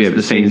in because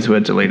the scenes were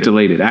deleted.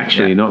 Deleted,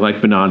 actually, not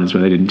like Bananas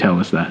where they didn't tell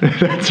us that.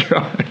 That's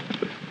right.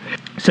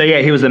 So,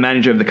 yeah, he was the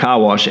manager of the car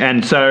wash.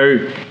 And so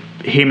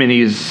him and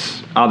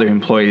his other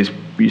employees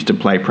used to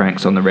play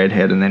pranks on the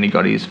redhead, and then he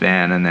got his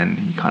van, and then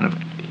he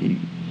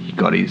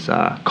got his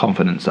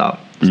confidence up,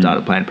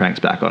 started playing pranks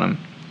back on him.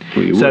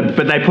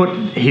 But they put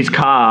his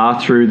car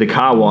through the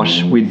car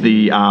wash with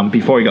the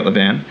before he got the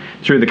van,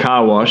 through the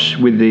car wash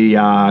with the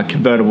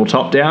convertible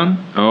top down.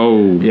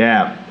 Oh,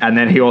 yeah, and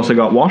then he also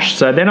got washed.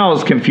 So then I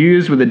was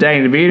confused with the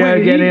Danny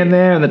DeVito getting in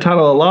there and the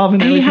Tunnel of Love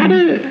and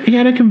everything. He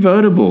had a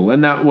convertible,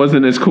 and that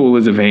wasn't as cool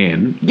as a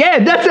van.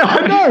 Yeah, that's it.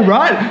 I know,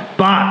 right?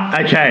 But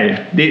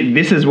okay,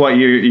 this is what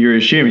you're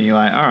assuming. You're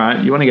like, all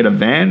right, you want to get a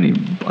van? You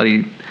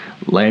bloody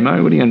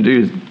lame-o. What are you going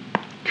to do?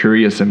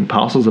 Courier some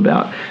parcels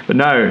about? But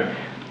no.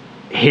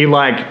 He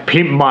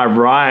Pimp My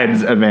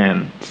Ride's a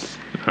van.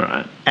 All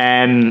right.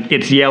 And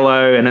it's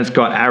yellow and it's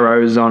got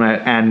arrows on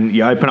it, and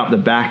you open up the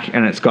back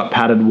and it's got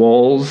padded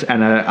walls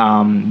and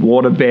a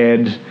water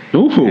bed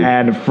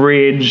and a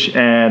fridge,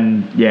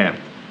 and yeah,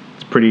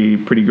 it's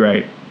pretty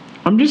great.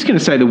 I'm just going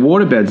to say the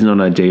waterbed's not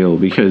ideal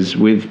because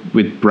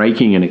with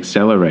braking and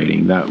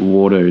accelerating, that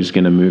water is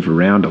going to move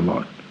around a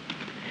lot.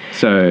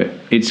 So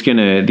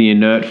the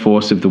inert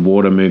force of the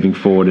water moving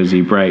forward as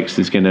he brakes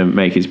is going to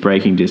make his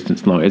braking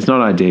distance long. It's not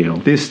ideal.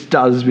 This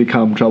does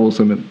become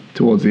troublesome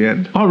towards the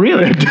end. Oh,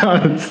 really? It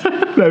does.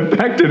 They've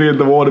factored in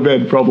the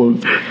waterbed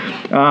problems.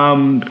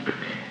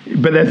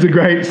 But there's a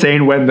great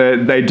scene when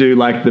they do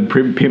like the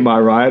Pimp My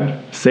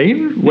Ride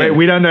scene where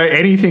we don't know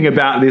anything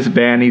about this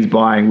van he's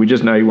buying. We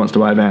just know he wants to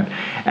buy a van.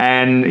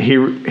 And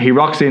he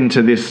rocks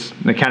into this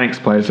mechanic's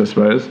place, I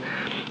suppose.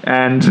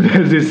 And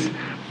there's this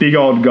big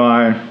old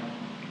guy.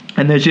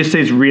 And there's just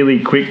these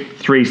really quick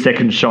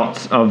 3-second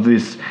shots of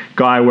this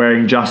guy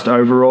wearing just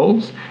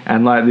overalls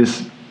and like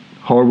this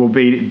horrible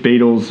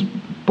Beatles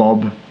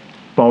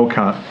bowl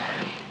cut.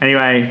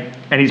 Anyway,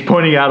 and he's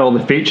pointing out all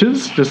the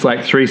features, just like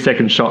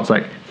 3-second shots,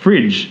 like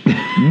fridge,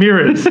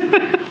 mirrors,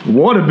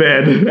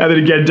 waterbed, and then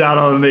you get down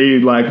on the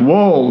like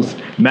walls,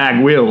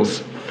 mag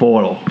wheels,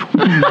 Ford. Walls.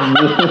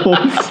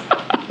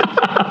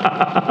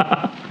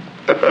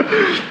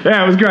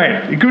 Yeah, it was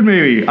great. A good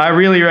movie. I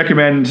really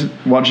recommend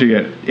watching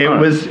it. It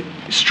was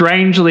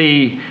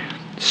strangely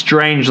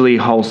strangely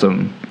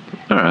wholesome.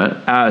 All right.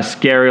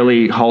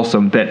 Scarily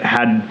wholesome, but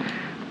had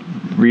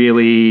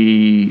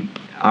really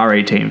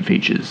R18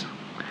 features.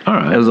 All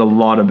right. There was a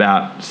lot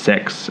about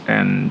sex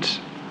and...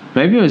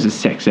 Maybe it was a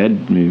sex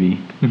ed movie.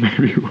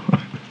 Maybe it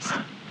was.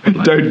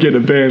 Don't get a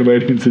ban,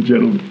 ladies and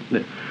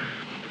gentlemen.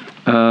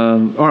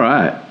 All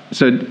right.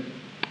 So,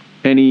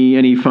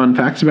 any fun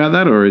facts about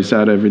that, or is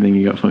that everything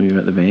you got for me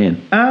about the van?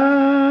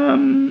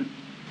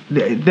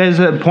 There's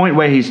a point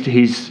where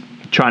he's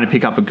trying to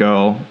pick up a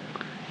girl,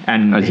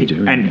 and As you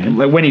do,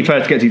 when he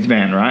first gets his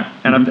van, right?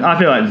 And I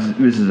feel like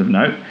this is of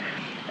note.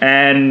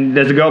 And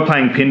there's a girl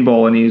playing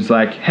pinball, and he's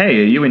like, "Hey,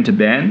 are you into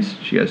bands?"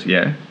 She goes,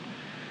 "Yeah."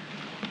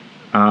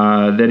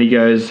 Then he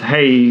goes,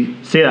 "Hey,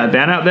 see that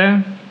van out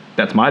there?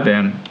 That's my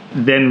van."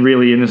 Then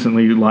really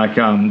innocently, like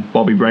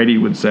Bobby Brady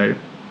would say,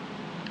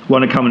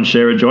 "Want to come and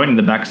share a joint in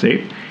the back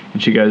seat?"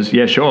 And she goes,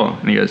 "Yeah, sure."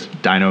 And he goes,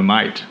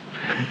 "Dynamite."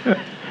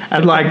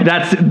 And like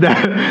that's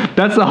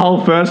the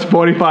whole first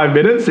 45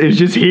 minutes is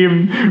just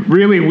him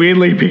really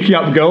weirdly picking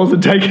up girls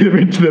and taking them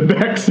into the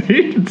back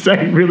seat and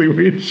saying really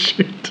weird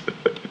shit.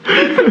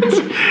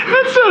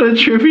 That's not a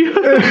trivia.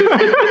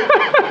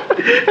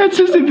 That's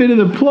just a bit of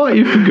the plot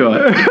you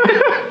forgot.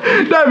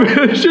 No,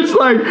 but it's just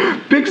like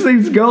picks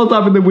these girls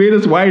up in the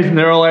weirdest ways, and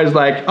they're always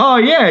like, "Oh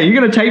yeah, you're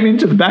gonna take me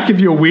into the back of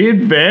your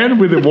weird van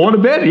with a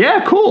waterbed?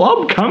 Yeah, cool,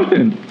 I'm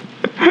coming."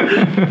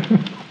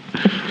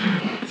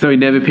 So he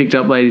never picked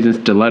up ladies in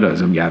stilettos,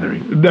 I'm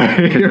gathering. No,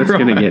 because that's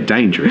going to get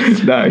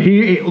dangerous. No,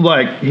 he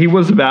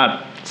was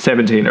about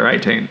 17 or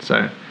 18,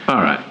 so. All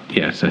right,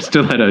 yeah. So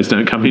stilettos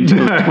don't come into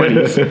the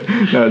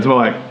 20s. No, it's more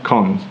like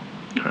Kongs.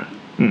 All right,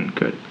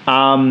 good.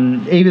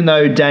 Even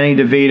though Danny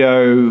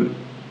DeVito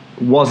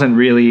wasn't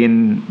really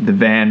in the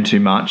van too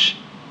much,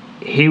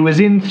 he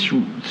was in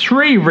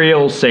 3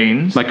 real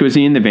scenes. Like, was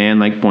he in the van,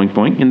 like boink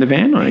boink in the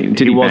van, or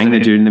did he bang the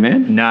dude in the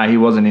van? No, he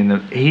wasn't in the.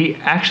 He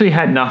actually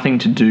had nothing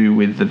to do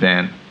with the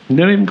van.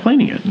 Not even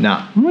cleaning it.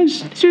 No,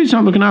 this dude's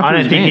not looking after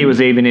his van. I don't think he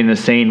was even in a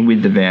scene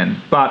with the van.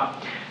 But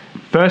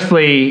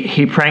firstly,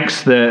 he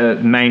pranks the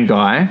main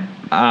guy,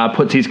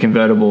 puts his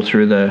convertible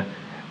through the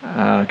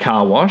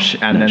car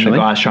wash, and then the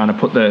guy's trying to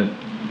put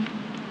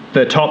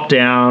the top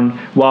down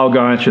while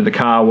going through the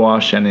car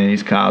wash, and then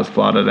his car's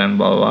flooded and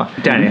blah, blah,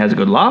 blah. Danny has a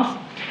good laugh.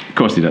 Of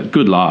course he does.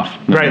 Good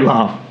laugh. Great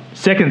laugh.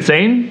 Second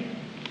scene,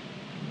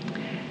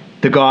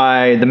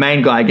 the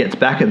main guy gets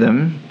back at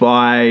them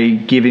by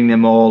giving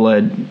them all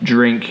a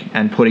drink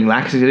and putting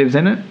laxatives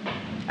in it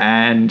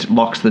and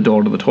locks the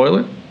door to the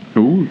toilet.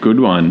 Ooh,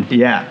 good one.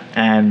 Yeah.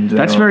 And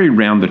that's very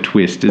round the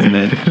twist, isn't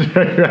it?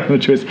 Very round the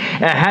twist.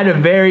 It had a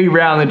very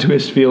round the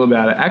twist feel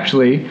about it.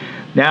 Actually,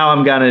 now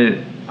I'm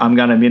going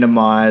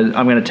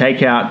to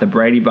take out the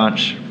Brady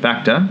Bunch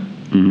factor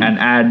and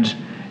add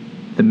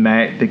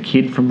the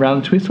kid from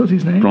Round the Twist. What's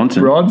his name?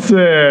 Bronson.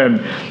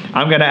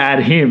 I'm going to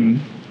add him.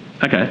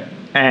 Okay.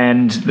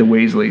 And the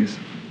Weasleys.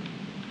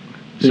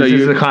 This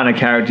is the kind of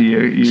character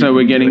you So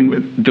we're getting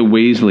with. the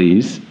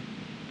Weasleys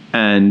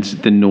and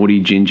the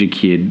naughty ginger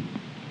kid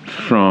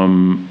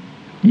from...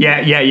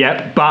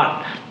 Yeah.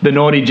 But the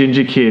naughty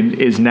ginger kid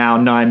is now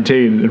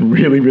 19 and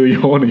really, really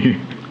horny.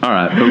 All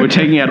right, but we're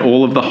taking out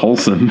all of the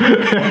wholesome.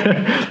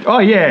 Oh,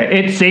 yeah.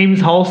 It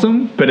seems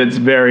wholesome, but it's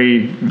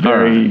very,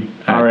 very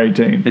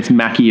R18. It's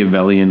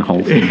Machiavellian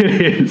wholesome.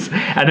 It is.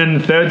 And in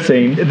the third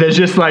scene, there's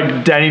just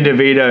like Danny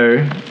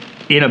DeVito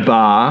in a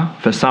bar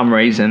for some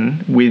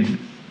reason with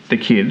the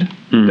kid,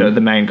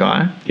 the main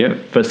guy,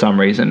 for some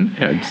reason.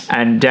 Yeah,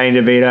 and Danny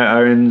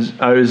DeVito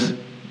owes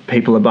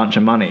people a bunch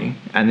of money,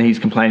 and he's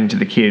complaining to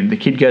the kid. The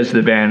kid goes to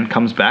the van,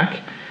 comes back,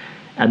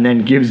 and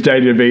then gives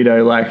Danny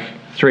DeVito like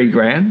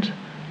 $3,000.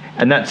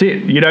 And that's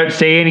it. You don't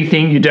see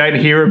anything. You don't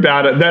hear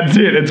about it. That's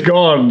it. It's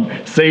gone.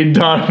 Scene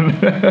done.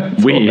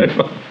 Weird.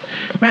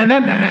 Man,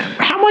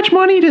 how much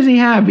money does he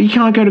have? He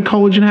can't go to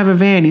college and have a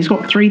van. He's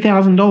got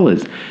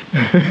 $3,000.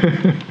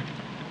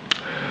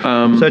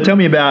 So tell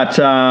me about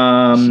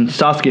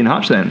Starsky and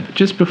Hutch then.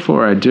 Just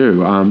before I do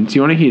you want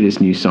to hear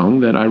this new song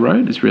that I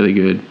wrote? It's really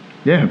good.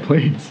 Yeah,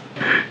 please.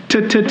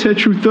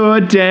 Truth or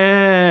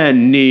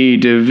Danny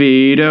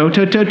DeVito.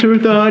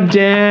 Truth or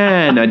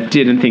Dan. I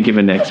didn't think of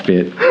a next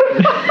bit.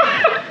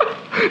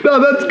 No,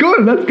 that's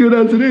good. That's good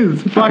as it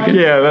is. Fuck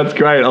yeah, that's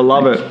great. I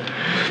love it.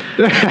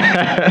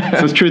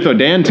 So it's Truth or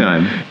Dan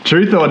time.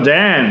 Truth or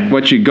Dan.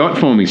 What you got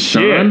for me,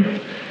 son?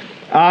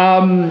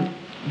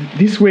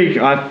 This week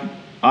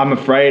I'm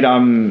afraid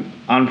I'm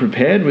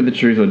unprepared with the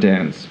Truth or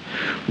Dans.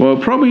 Well,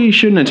 probably you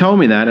shouldn't have told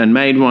me that and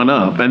made one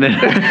up, and then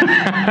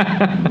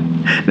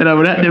then I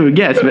would have to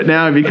guess. But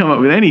now have you come up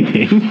with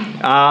anything?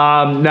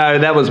 No,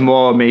 that was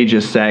more me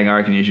just saying I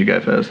reckon you should go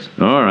first.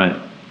 All right.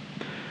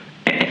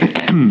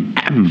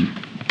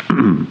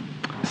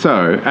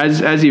 So,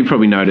 as you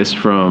probably noticed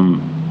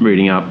from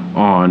reading up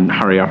on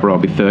Hurry Up or I'll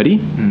Be 30,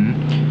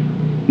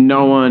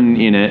 no one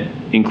in it,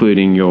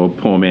 including your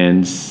poor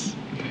man's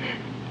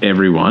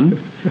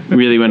everyone,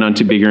 really went on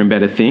to bigger and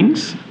better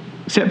things,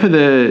 except for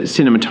the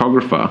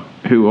cinematographer,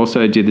 who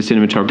also did the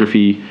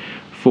cinematography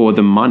for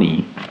The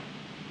Money,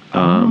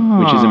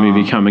 which is a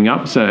movie coming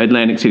up. So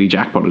Atlantic City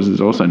Jackpot, as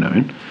is also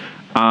known.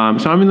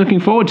 So I'm looking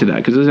forward to that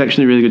because it was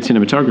actually really good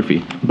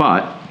cinematography.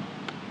 But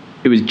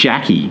it was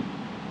Jackie,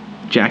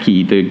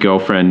 the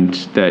girlfriend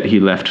that he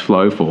left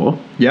Flo for.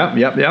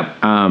 Yep.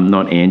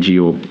 Not Angie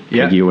or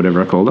Peggy or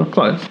whatever I called her.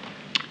 Close.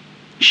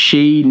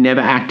 She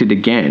never acted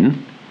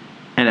again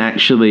and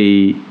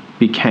actually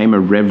became a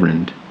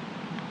reverend.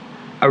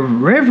 A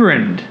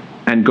reverend?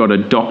 And got a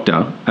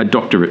doctorate, got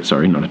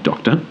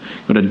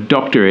a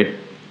doctorate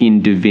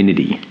in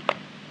divinity.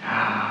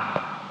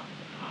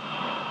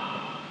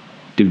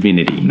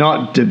 Divinity.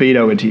 Not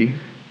DeVito-ity.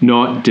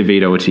 Not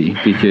DeVito-ity,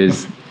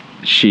 because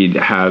she'd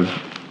have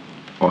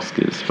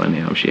Oscars by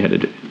now if she had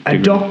a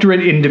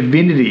doctorate in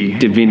divinity.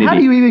 Divinity. How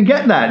do you even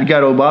get that? You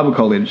go to a Bible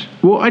college.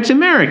 Well, it's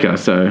America,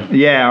 so...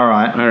 Yeah, all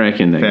right. I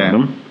reckon they got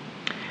them.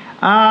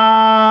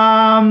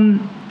 I'm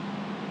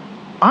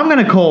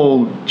going to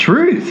call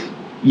truth.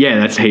 Yeah,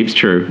 that's heaps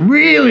true.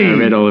 Really? I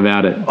read all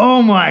about it.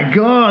 Oh my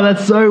God,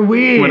 that's so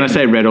weird. When I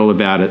say read all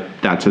about it,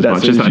 that's as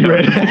much as I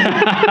know.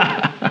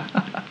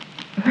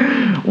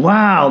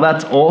 Wow,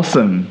 that's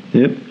awesome.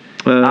 Yep.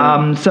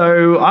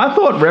 So I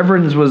thought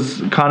reverends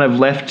was kind of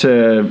left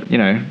to,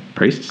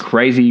 priests,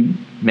 crazy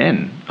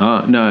men.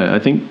 No, I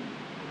think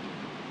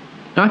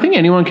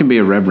anyone can be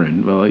a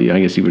reverend. Well,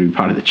 I guess he would be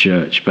part of the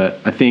church, but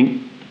I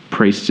think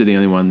priests are the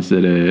only ones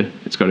that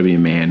it's got to be a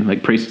man,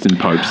 like priests and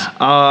popes.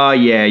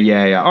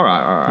 Yeah. All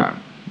right.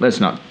 Let's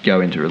not go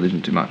into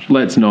religion too much.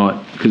 Let's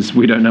not, because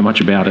we don't know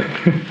much about it.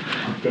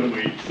 I'm going to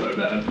weep so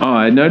bad. Oh,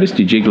 I noticed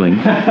you jiggling.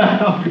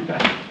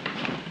 Okay.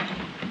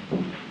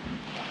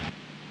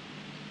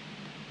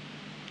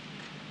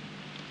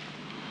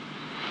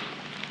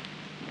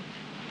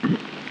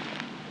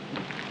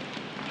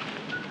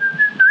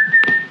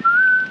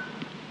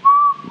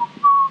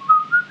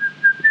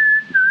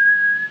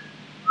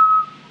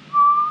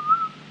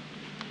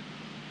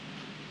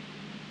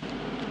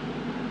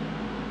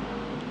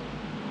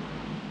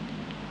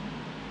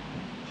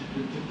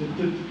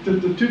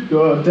 Tooth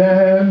or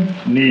Dan,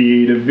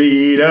 need a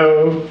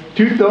veto.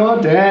 Tooth or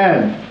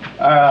Dan.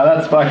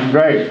 That's fucking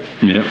great.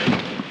 Yep.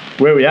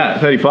 Where are we at?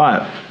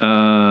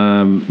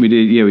 35.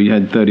 We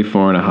had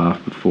 34 and a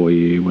half before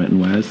you went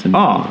and Waz.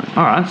 All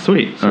right,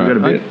 sweet. So we've got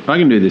a bit. I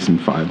can do this in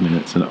 5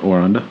 minutes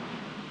or under.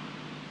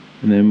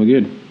 And then we're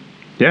good.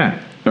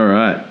 Yeah. All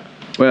right.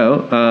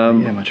 Well,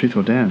 my truth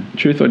or Dan.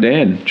 Truth or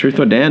Dan. Truth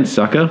or Dan,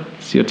 sucker.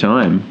 It's your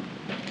time.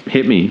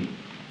 Hit me.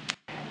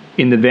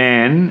 In the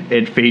van,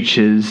 it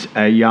features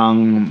a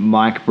young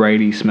Mike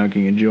Brady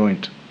smoking a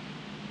joint.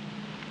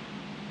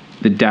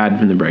 The dad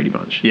from the Brady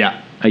Bunch.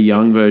 Yeah. A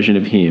young version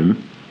of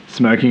him.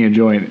 Smoking a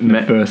joint in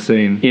the first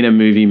scene. In a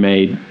movie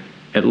made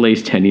at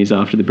least 10 years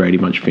after the Brady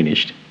Bunch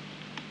finished.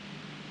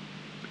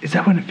 Is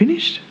that when it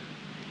finished?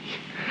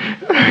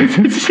 It's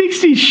a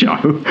 60s show.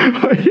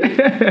 Oh,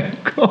 yeah,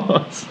 of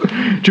course.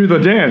 Truth or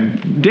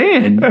Dan?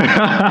 Dan.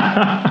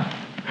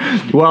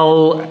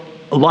 Well,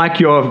 like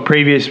your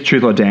previous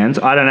Truth or Dans,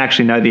 I don't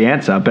actually know the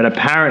answer, but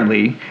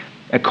apparently,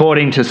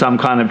 according to some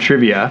kind of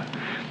trivia,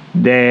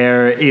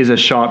 there is a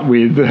shot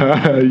with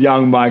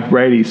young Mike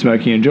Brady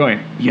smoking a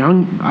joint.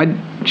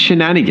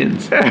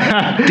 Shenanigans.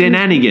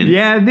 Denanigans.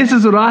 Yeah, this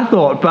is what I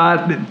thought,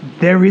 but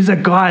there is a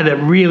guy that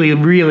really,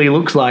 really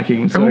looks like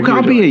him. So it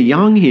can't be a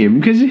young him,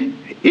 because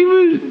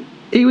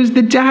he was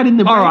the dad in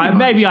the Brady All right, Bunch.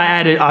 maybe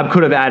I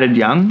could have added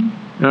young.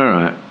 All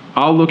right,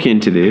 I'll look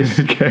into this.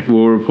 Okay.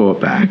 We'll report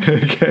back.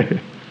 Okay.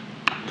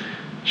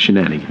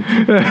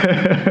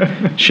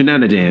 Shenanigans.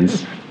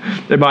 Shenanigans.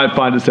 It might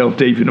find itself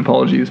deep in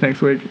apologies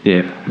next week.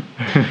 Yeah.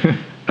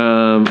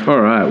 All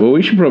right. Well,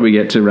 we should probably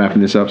get to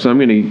wrapping this up. So I'm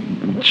going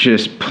to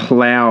just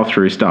plow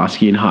through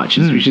Starsky and Hutch,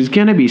 which is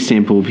going to be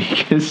simple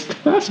because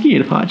Starsky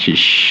and Hutch is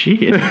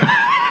shit.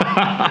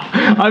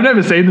 I've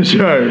never seen the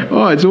show.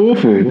 Oh, it's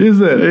awful.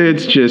 Is it?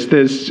 It's just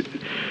this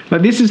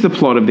is the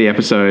plot of the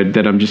episode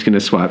that I'm just going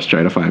to swipe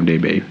straight off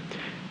IMDb.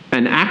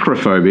 An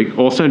acrophobic,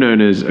 also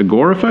known as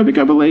agoraphobic,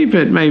 I believe.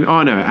 But maybe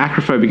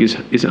acrophobic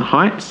is it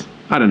heights?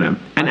 I don't know.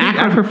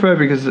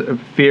 Acrophobic is a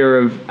fear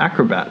of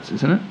acrobats,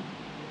 isn't it?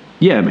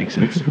 Yeah, it makes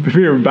sense.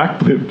 Fear of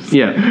backflips.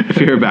 Yeah,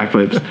 fear of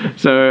backflips.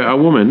 So a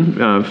woman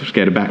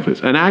scared of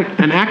backflips. An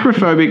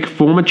acrophobic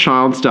former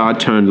child star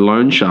turned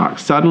loan shark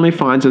suddenly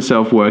finds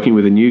herself working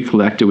with a new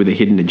collector with a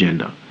hidden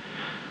agenda.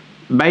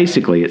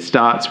 Basically, it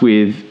starts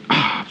with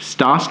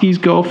Starsky's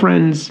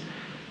girlfriend's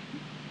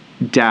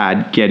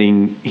dad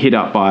getting hit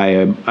up by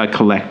a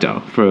collector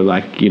for a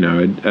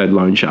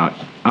loan shark.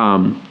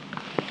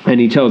 And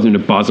he tells him to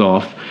buzz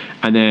off,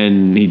 and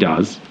then he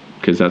does.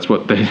 Because that's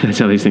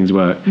how these things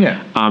work.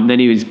 Yeah. Then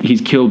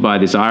he's killed by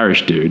this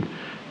Irish dude,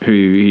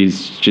 who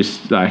is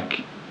just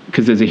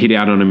because there's a hit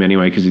out on him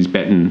anyway because he's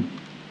betting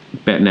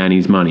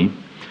Annie's money.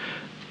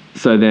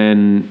 So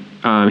then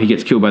he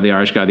gets killed by the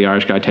Irish guy. The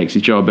Irish guy takes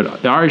his job,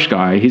 but the Irish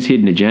guy, his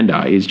hidden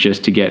agenda is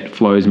just to get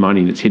Flo's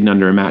money that's hidden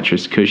under a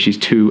mattress because she's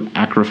too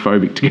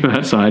acrophobic to go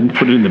outside and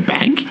put it in the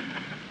bank.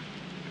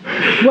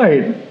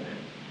 Wait,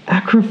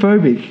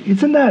 acrophobic?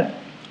 Isn't that?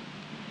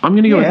 I'm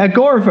going to go with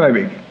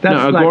agoraphobic.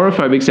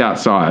 Agoraphobic's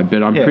outside,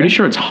 but I'm pretty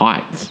sure it's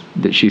heights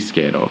that she's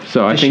scared of.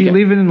 So I think she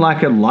live in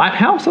like a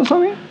lighthouse or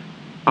something?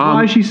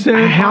 Why is she so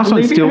her house on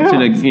leaving stilts her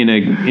house?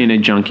 in a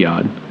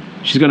junkyard.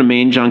 She's got a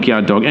mean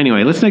junkyard dog.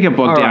 Anyway, let's not get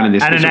bogged down in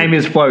this. And her name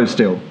is Flo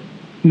still.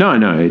 No,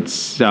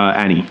 it's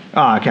Annie.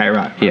 Oh, okay,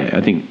 right. Yeah,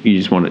 I think you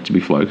just want it to be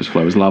Flo because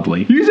Flo is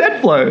lovely. You said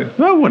Flo.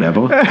 Oh,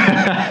 whatever.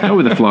 Go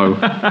with the flow.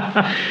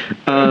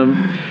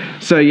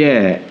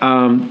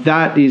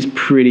 That is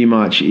pretty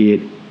much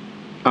it.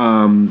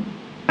 And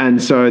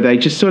so they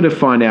just sort of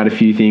find out a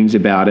few things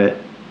about it,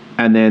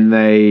 and then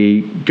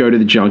they go to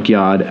the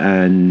junkyard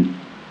and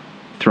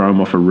throw him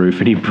off a roof,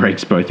 and he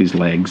breaks both his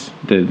legs.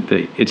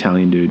 The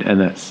Italian dude, and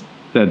that's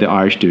the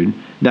Irish dude.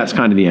 That's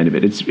kind of the end of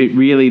it. It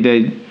really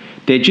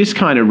they're just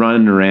kind of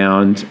running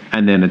around,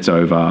 and then it's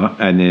over,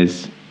 and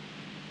it's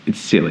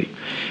silly.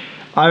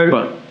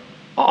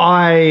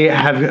 I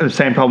have the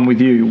same problem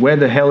with you. Where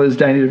the hell is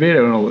Danny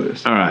DeVito in all of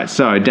this? All right,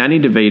 so Danny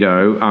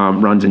DeVito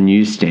runs a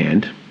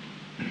newsstand,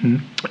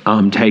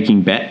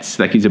 taking bets.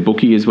 Like he's a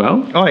bookie as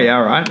well. Oh yeah,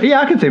 all right.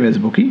 Yeah, I can see him as a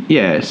bookie.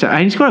 Yeah,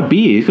 and he's got a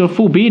beard. He's got a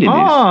full beard in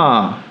this.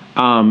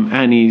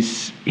 And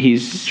he's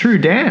True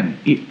Dan.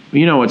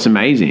 You know what's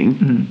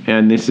amazing?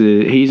 And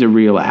he's a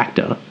real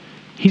actor.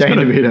 He's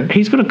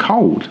got a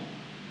cold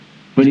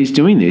when he's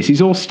doing this.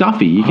 He's all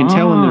stuffy. You can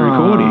tell in the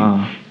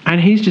recording. And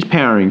he's just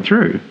powering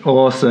through.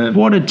 Awesome.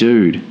 What a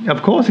dude.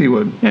 Of course he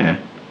would. Yeah.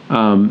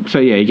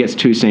 He gets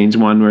two scenes.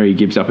 One where he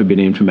gives up a bit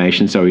of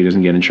information so he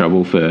doesn't get in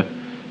trouble for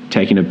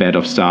taking a bet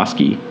off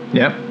Starsky.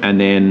 Yep. And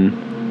then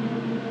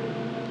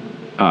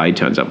he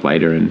turns up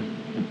later and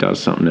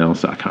does something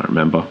else. I can't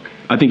remember.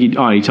 I think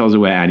he tells her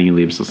where Annie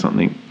lives or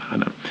something. I don't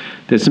know.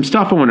 There's some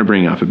stuff I want to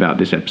bring up about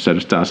this episode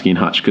of Starsky and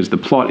Hutch because the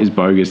plot is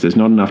bogus. There's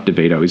not enough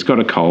DeVito. He's got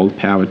a cold.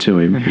 Power to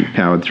him. He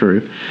powered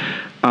through.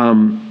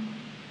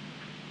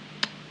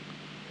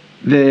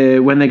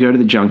 When they go to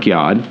the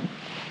junkyard,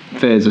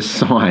 there's a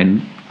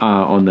sign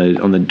on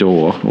the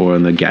door or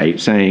on the gate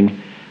saying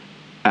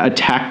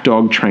 "Attack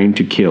dog trained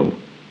to kill,"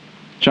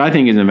 which I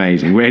think is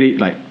amazing. Where do you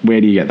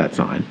get that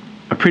sign?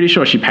 I'm pretty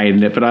sure she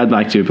painted it, but I'd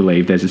like to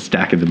believe there's a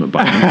stack of them at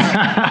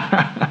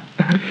Bunnings.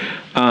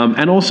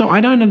 And also, I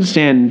don't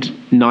understand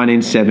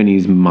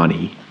 1970s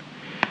money.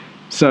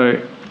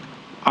 So.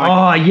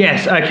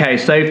 Yes. Okay.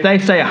 So if they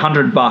say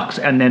 $100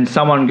 and then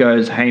someone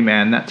goes, "Hey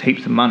man, that's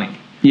heaps of money."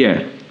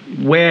 Yeah.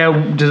 Where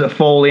does it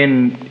fall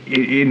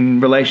in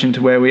relation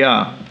to where we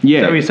are? Yeah.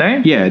 Is that what you're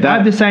saying? Yeah. I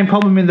have the same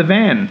problem in the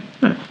van.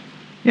 No.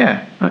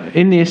 Yeah.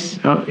 In this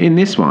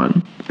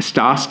one,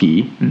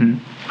 Starsky,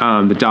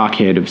 the dark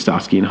head of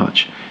Starsky and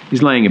Hutch,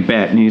 is laying a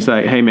bet, and he's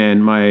like, "Hey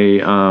man,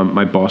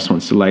 my boss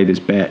wants to lay this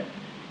bet.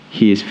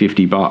 Here's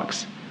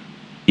 $50."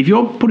 If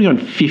you're putting on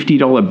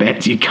 $50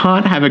 bets, you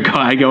can't have a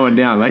guy going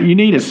down. Like you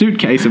need a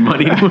suitcase of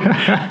money.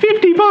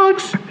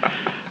 $50.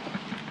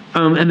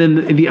 And then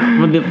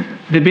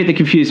the bit that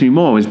confused me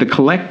more was the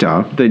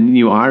collector, the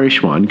new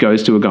Irish one,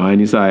 goes to a guy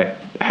and he's like,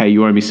 "Hey,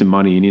 you owe me some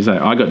money." And he's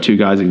like, "I got two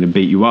guys that are going to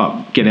beat you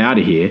up. Get out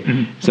of here."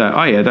 So,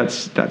 "Oh yeah,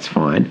 that's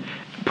fine."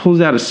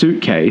 Pulls out a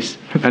suitcase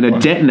and a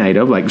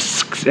detonator,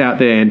 out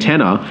the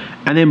antenna,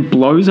 and then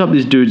blows up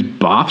this dude's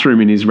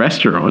bathroom in his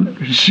restaurant.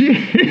 Shit.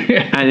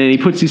 And then he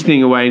puts this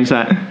thing away and he's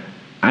like,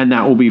 "And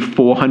that will be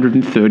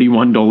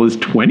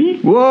 $431.20."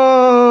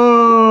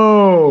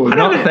 Whoa!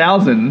 Not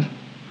 1,000.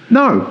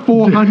 No,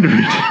 400.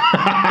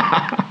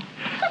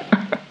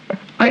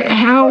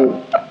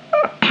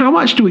 How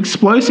much do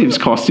explosives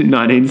cost in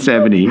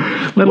 1970?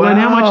 Let alone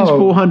how much is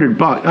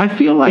 $400? I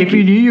feel like if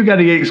you knew you were going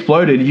to get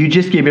exploded, you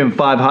just give him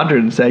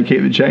 500 and say,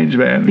 "Keep the change,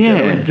 man."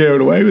 Yeah, get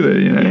away with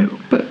it, you know. Yeah,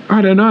 but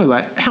I don't know.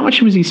 Like, how much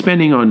was he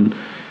spending on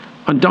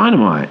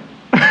dynamite?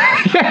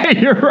 Yeah,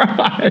 you're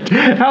right.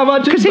 How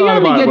much? Because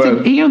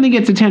he only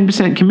gets a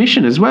 10%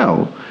 commission as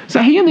well.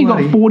 So he only got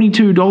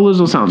 $42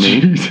 or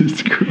something.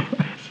 Jesus Christ.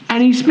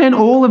 And he spent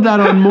all of that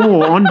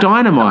on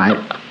dynamite.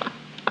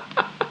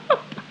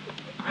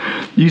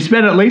 You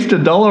spent at least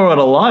 $1 on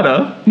a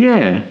lighter.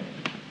 Yeah.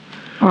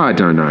 I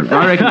don't know.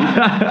 I reckon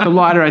the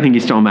lighter, I think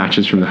he stole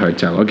matches from the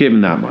hotel. I'll give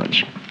him that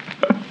much.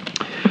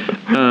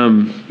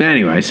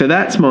 Anyway, so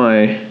that's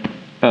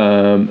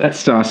that's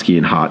Starsky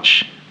and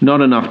Hutch.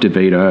 Not enough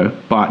DeVito,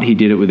 but he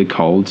did it with a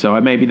cold. So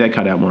maybe they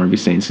cut out more of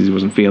his scenes because he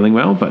wasn't feeling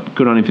well. But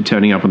good on him for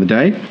turning up on the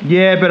day.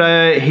 Yeah,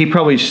 but he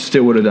probably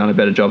still would have done a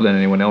better job than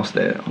anyone else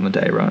there on the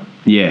day, right?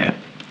 Yeah.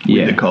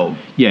 With the cold.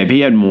 Yeah, if he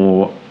had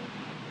more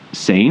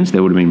scenes,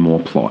 there would have been more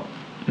plot.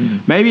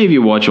 Maybe if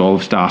you watch all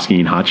of Starsky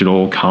and Hutch, it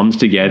all comes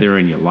together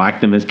and you like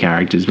them as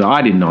characters. But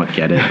I did not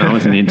get it. I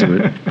wasn't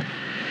into it.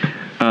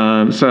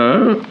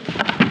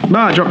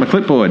 I dropped my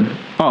clipboard.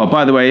 Oh,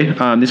 by the way,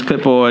 this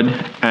clipboard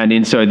and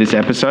inside this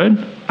episode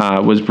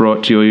was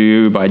brought to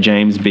you by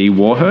James B.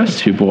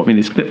 Warhurst, who bought me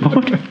this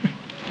clipboard.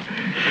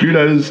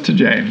 Kudos to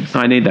James.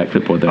 I need that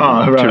clipboard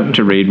though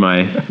to read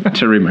my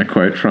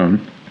quote from.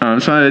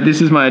 So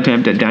this is my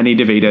attempt at Danny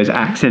DeVito's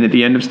accent at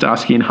the end of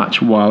Starsky and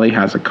Hutch while he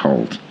has a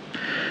cold.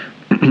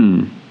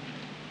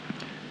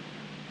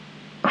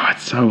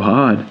 It's so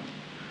hard.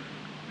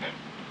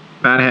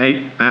 The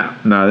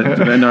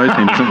nose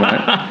thing doesn't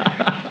work.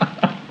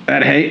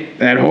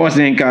 That horse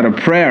ain't got a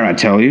prayer, I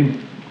tell you.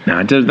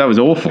 No, that was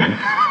awful.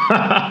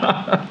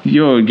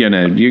 You're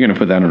gonna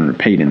put that on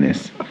repeat in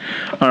this.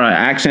 All right,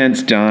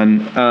 accents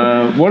done.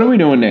 What are we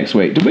doing next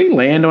week? Did we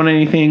land on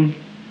anything?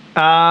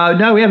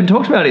 No, we haven't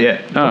talked about it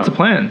yet. Oh. What's the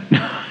plan?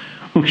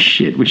 Oh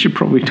shit! We should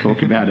probably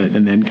talk about it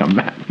and then come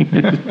back.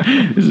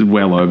 This is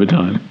well over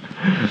time.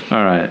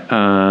 All right.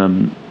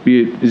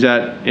 Is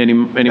that any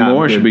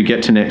more? Or should we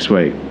get to next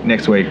week?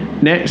 Next week.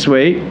 Next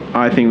week,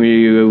 I think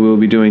we will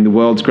be doing The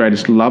World's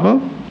Greatest Lover,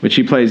 which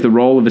he plays the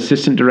role of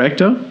assistant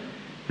director.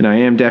 And I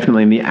am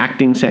definitely in the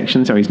acting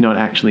section, so he's not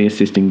actually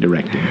assisting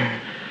directing.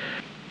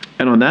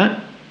 And on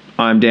that,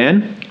 I'm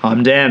Dan.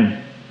 I'm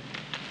Dan.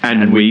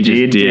 And we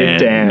just did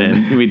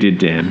Dan. We did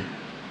Dan.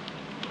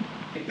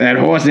 That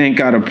horse ain't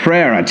got a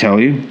prayer, I tell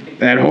you.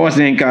 That horse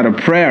ain't got a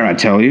prayer, I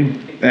tell you.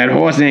 That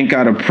horse ain't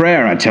got a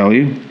prayer, I tell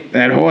you.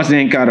 That horse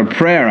ain't got a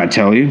prayer, I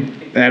tell you.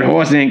 That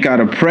horse ain't got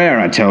a prayer,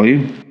 I tell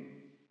you.